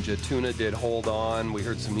album, Ninja Tuna did Hold On. We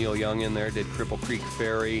heard some Neil Young in there, did Cripple Creek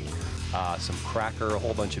Ferry, some Cracker, a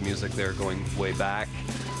whole bunch of music there going way back.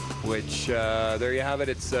 Which, there you have it,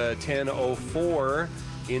 it's 10:04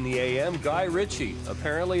 in the AM. Guy Ritchie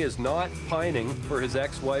apparently is not pining for his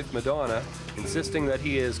ex-wife Madonna, insisting that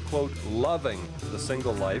he is, quote, loving the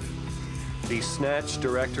single life. The Snatch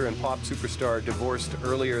director and pop superstar divorced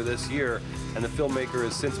earlier this year, and the filmmaker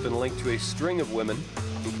has since been linked to a string of women,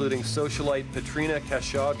 including socialite Patrina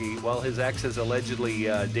Khashoggi, while his ex is allegedly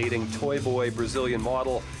dating toy boy Brazilian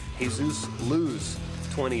model Jesus Luz,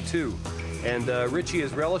 22. And Richie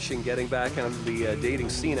is relishing getting back on the dating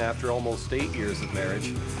scene after almost 8 years of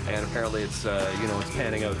marriage, and apparently it's it's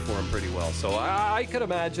panning out for him pretty well. So I could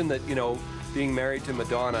imagine that being married to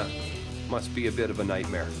Madonna must be a bit of a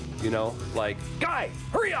nightmare. Like, Guy,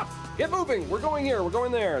 hurry up, get moving, we're going here, we're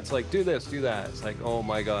going there. It's like, do this, do that. It's like, oh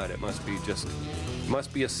my God, it must be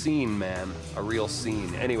a scene, man, a real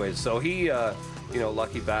scene. Anyways, so he,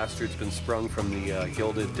 lucky bastard's been sprung from the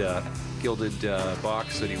gilded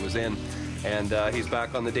box that he was in. And he's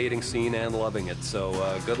back on the dating scene and loving it. So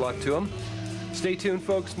good luck to him. Stay tuned,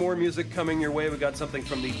 folks. More music coming your way. We got something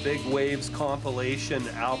from the Big Waves compilation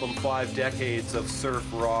album, 5 Decades of Surf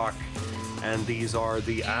Rock. And these are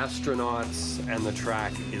the Astronauts, and the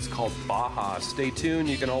track is called Baja. Stay tuned.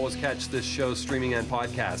 You can always catch this show streaming and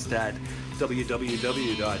podcast at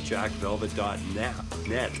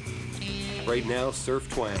www.jackvelvet.net. Right now, Surf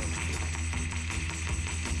Twang.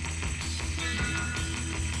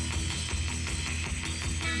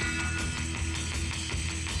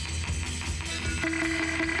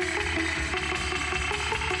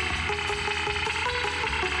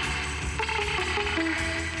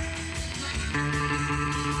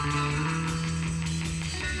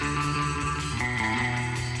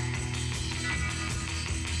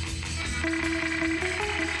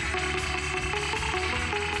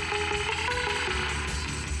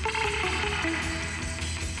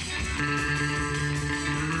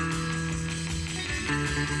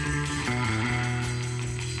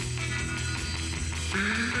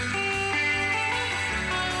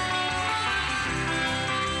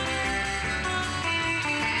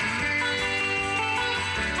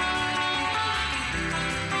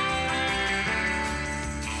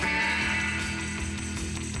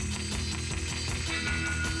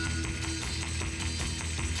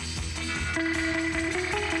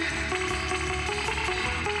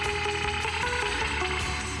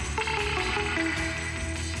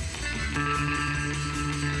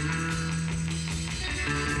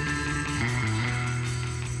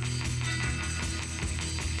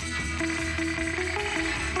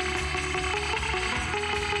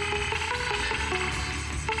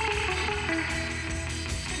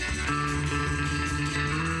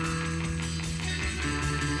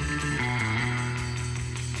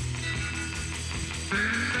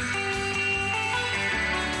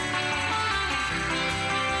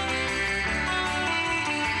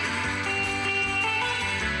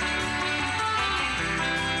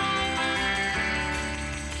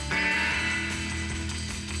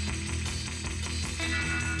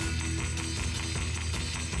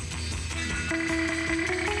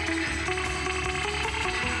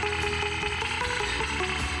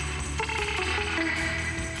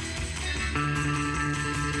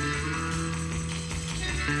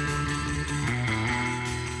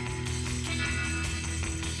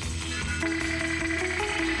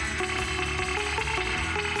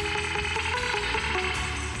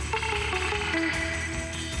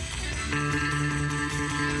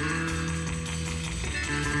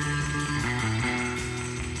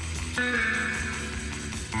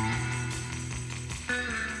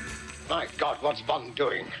 My God, what's Bond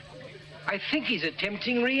doing? I think he's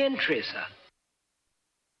attempting re-entry, sir.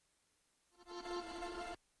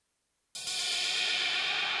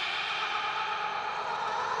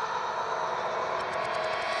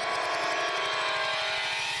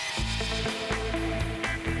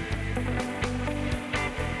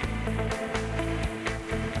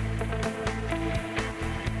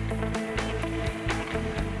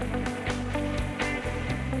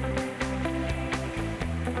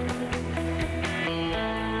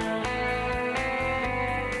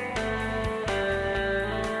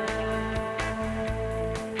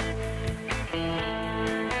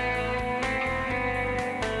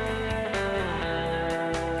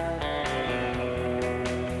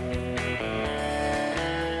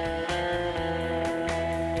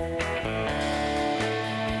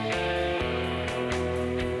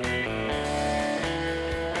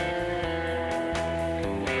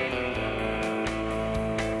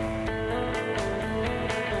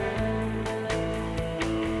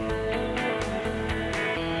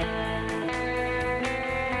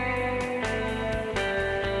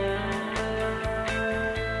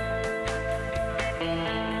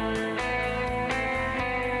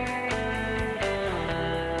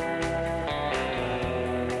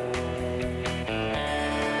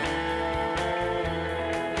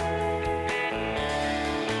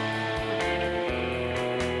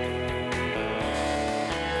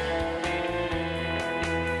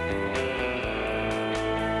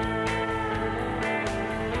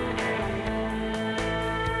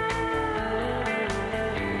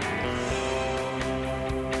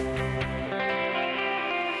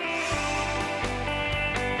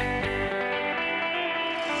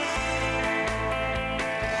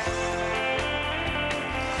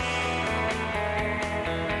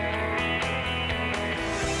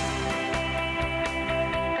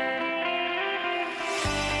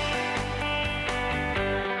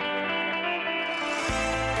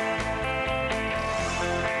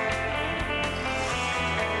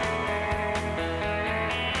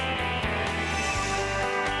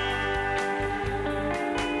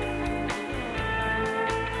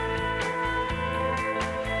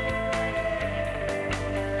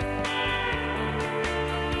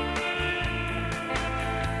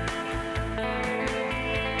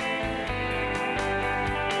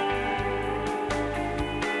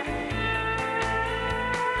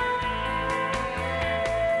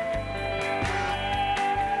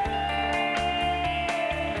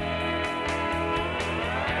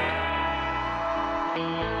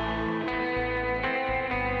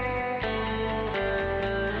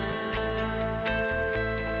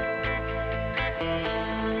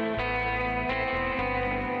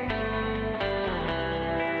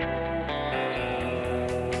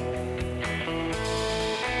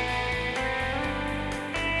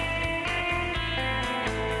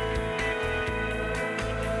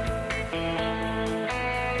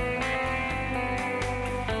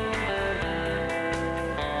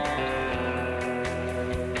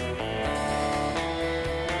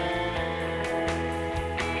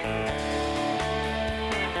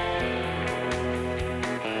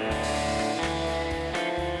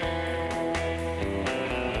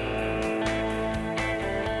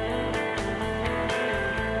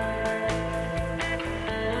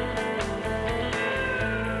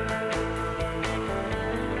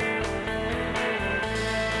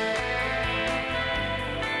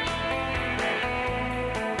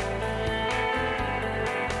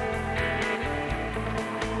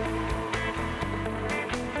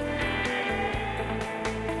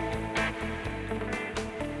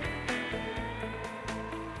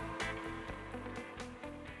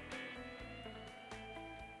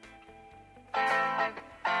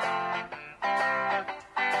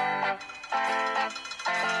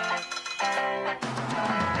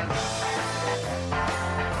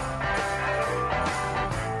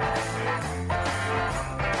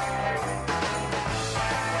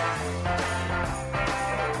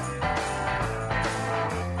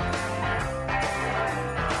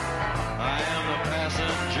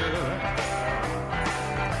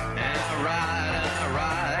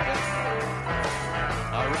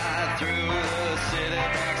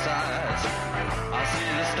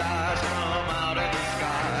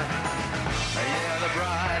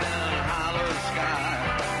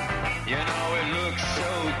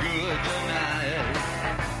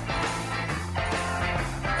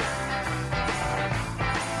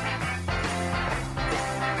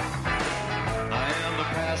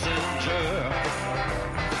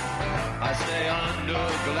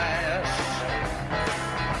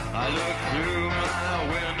 I look through my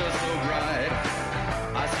window so bright,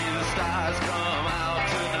 I see the stars come out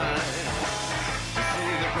tonight. To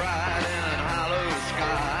see the bright and hollow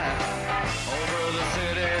sky over the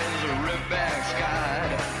city's ripped-back sky,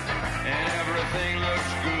 and everything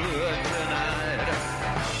looks good tonight.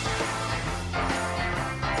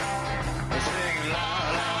 I sing la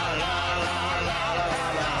la la la la la la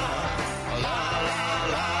la la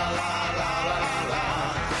la la la la.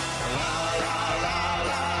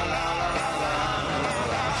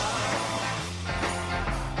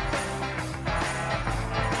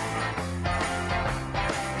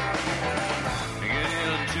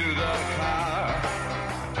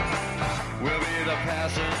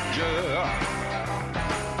 Passenger,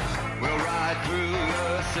 we'll ride through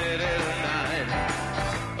the city tonight.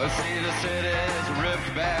 We'll see the city's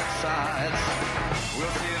ripped back sides.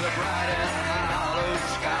 We'll see the bright and hollow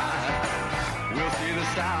sky. We'll see the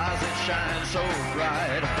stars that shine so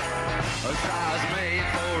bright. A stars made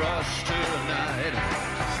for us tonight.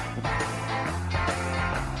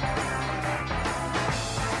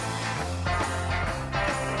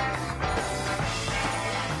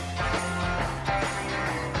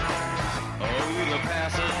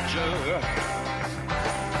 Passenger,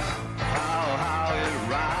 how it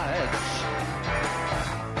rides.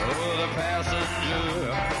 Oh, the passenger,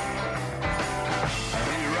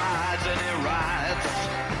 he rides and he rides.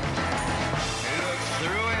 He looks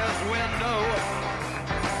through his window.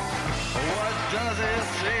 What does he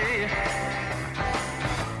see?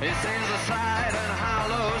 He sees the side and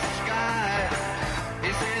hollow sky.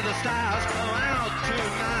 He sees the stars come out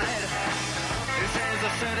tonight. He sees the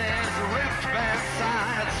city's ripped back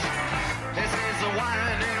sides. He sees the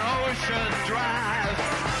winding ocean drive.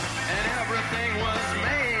 And everything was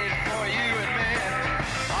made for you and me.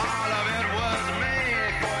 All of it was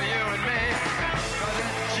made for you and me. 'Cause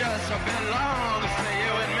it just belongs to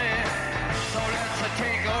you and me. So let's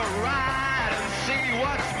take a ride and see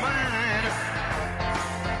what's mine.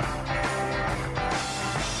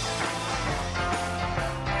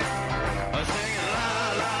 Singing la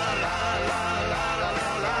la la la la la la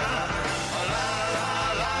la la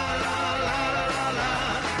la la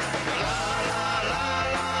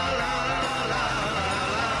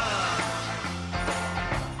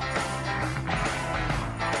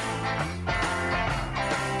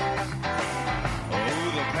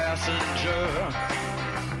Oh, the passenger,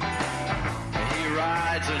 he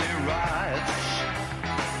rides and he rides.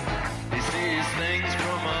 He sees things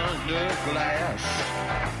from under glass.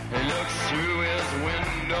 He looks through his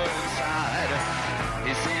window inside.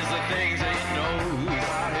 He sees the things he knows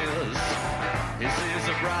are his. He sees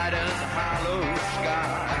the bright and hollow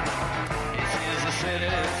sky. He sees the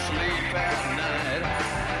city sleep at night.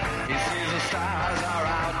 He sees the stars are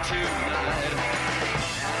out tonight.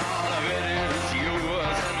 And all of it is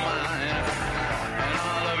yours and mine. And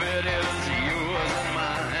all of it is yours and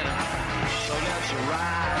mine. So let's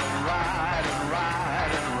ride and ride and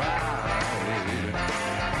ride and ride.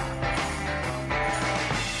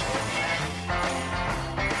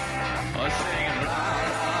 Singing la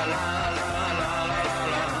la la la la la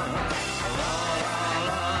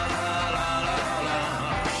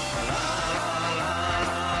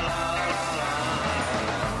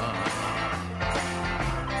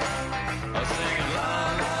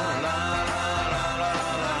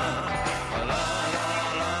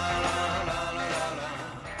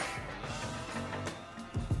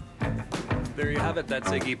There you have it. That's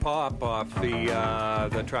Iggy Pop off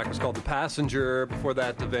the track was called The Passenger. Before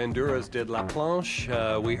that, the Vanduras did La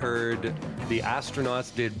Planche. We heard the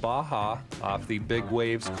Astronauts did Baja off the Big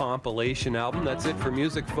Waves compilation album. That's it for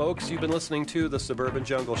music, folks. You've been listening to The Suburban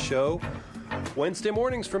Jungle Show. Wednesday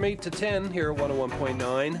mornings from 8 to 10 here at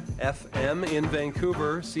 101.9 FM in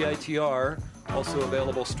Vancouver, CITR. Also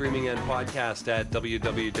available streaming and podcast at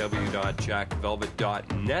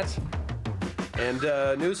www.jackvelvet.net. And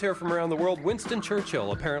news here from around the world. Winston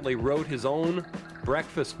Churchill apparently wrote his own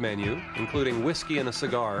breakfast menu, including whiskey and a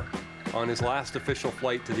cigar, on his last official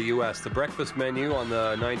flight to the U.S. The breakfast menu on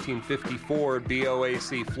the 1954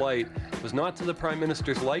 BOAC flight was not to the Prime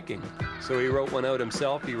Minister's liking, so he wrote one out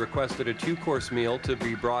himself. He requested a 2-course meal to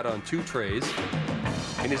be brought on 2 trays.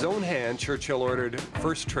 In his own hand, Churchill ordered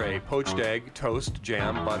first tray, poached egg, toast,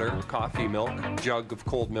 jam, butter, coffee, milk, jug of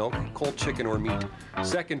cold milk, cold chicken or meat.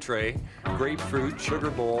 Second tray, grapefruit,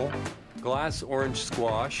 sugar bowl, glass orange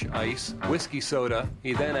squash, ice, whiskey soda.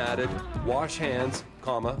 He then added, wash hands,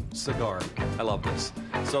 comma, cigar. I love this.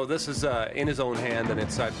 So this is in his own hand, and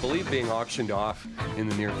it's, I believe, being auctioned off in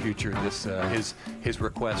the near future, this his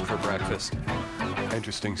request for breakfast.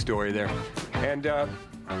 Interesting story there. And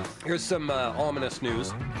here's some ominous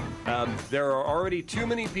news. There are already too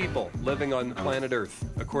many people living on planet Earth,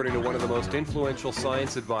 according to one of the most influential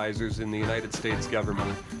science advisors in the United States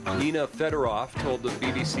government. Nina Fedorov told the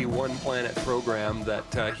BBC One Planet program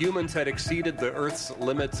that humans had exceeded the Earth's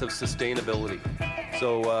limits of sustainability.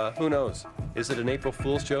 So who knows? Is it an April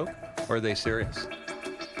Fool's joke, or are they serious?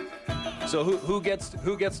 So who gets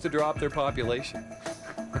to drop their population?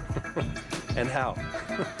 And how?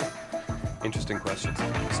 Interesting questions.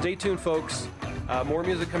 Stay tuned, folks. More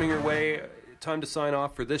music coming your way. Time to sign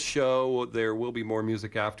off for this show. There will be more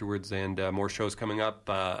music afterwards and more shows coming up.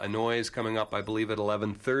 A Noise coming up, I believe, at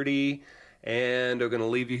 11:30. And we're going to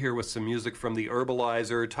leave you here with some music from the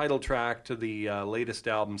Herbalizer, title track to the latest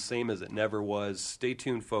album, Same As It Never Was. Stay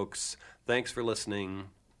tuned, folks. Thanks for listening.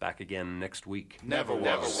 Back again next week. Never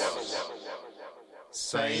was.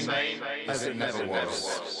 Same as it never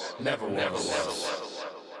was. Never was.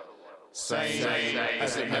 Same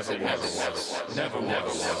as it never was. Never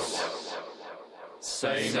was.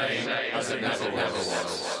 Same as it never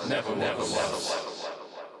was. Never was.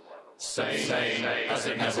 Same as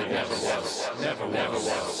it never was. Never was. Same as it never was. Never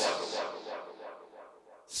was.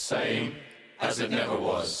 Same as it never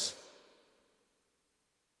was.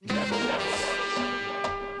 Never was.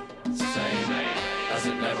 Same as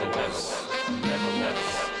it never was. Never was.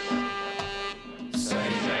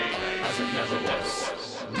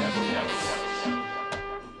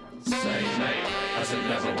 Same as it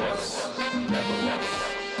never was. Never was.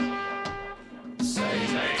 Same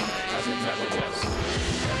as it never was. Never was.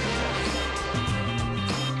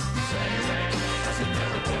 Same as it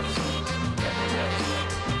never was. Never was.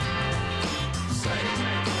 Same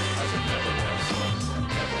as it never was.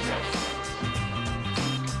 Never was.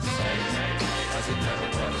 Same as it never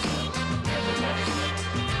was. Never was.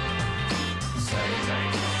 Same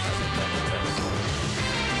as it never was.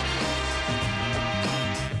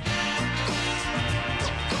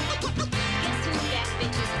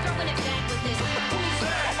 Throwing it back with this. Who's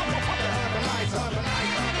that?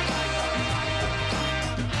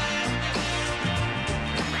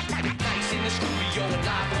 Nice in the studio and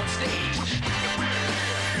live on stage.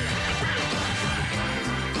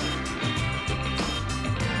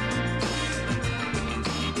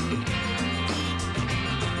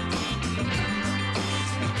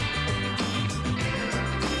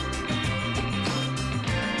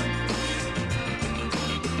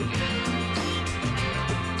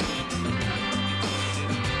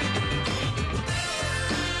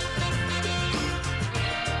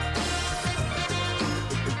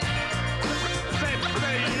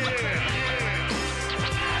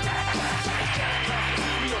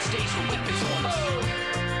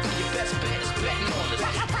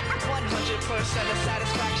 Of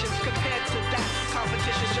satisfaction compared to that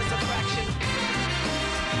competition's just a fraction.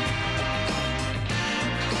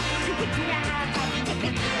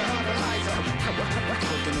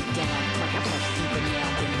 Holding it down like a much deeper now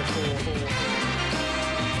than before.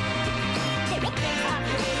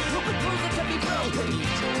 Prove it to be broken.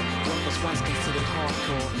 What was once considered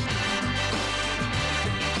hardcore.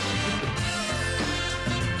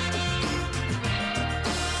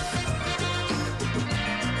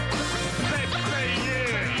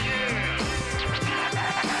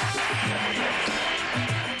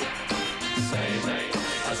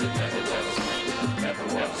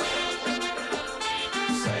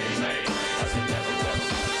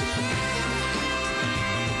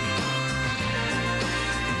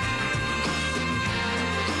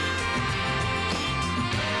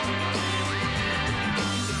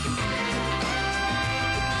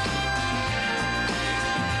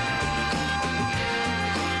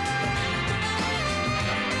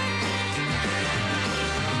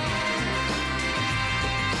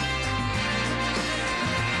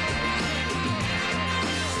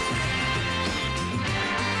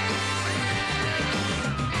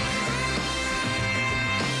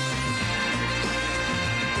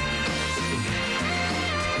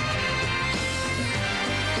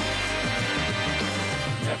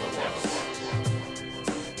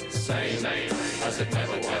 Same as it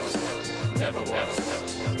never was. Never was.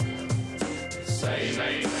 Same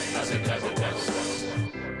as it never was.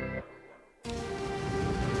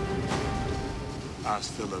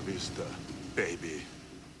 Hasta la vista, baby.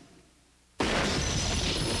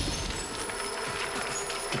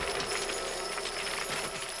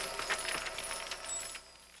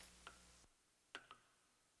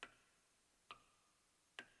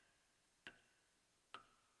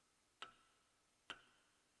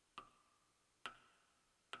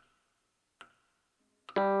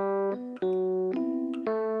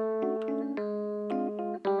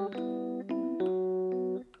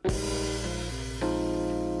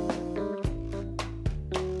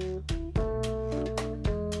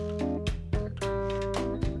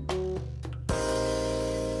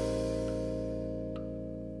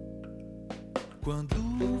 Quando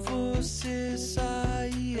você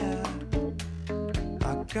saía,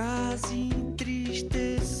 a casa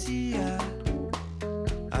entristecia,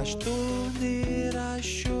 as torneiras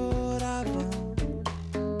choravam,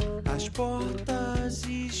 as portas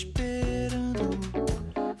esperando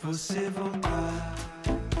você voltar.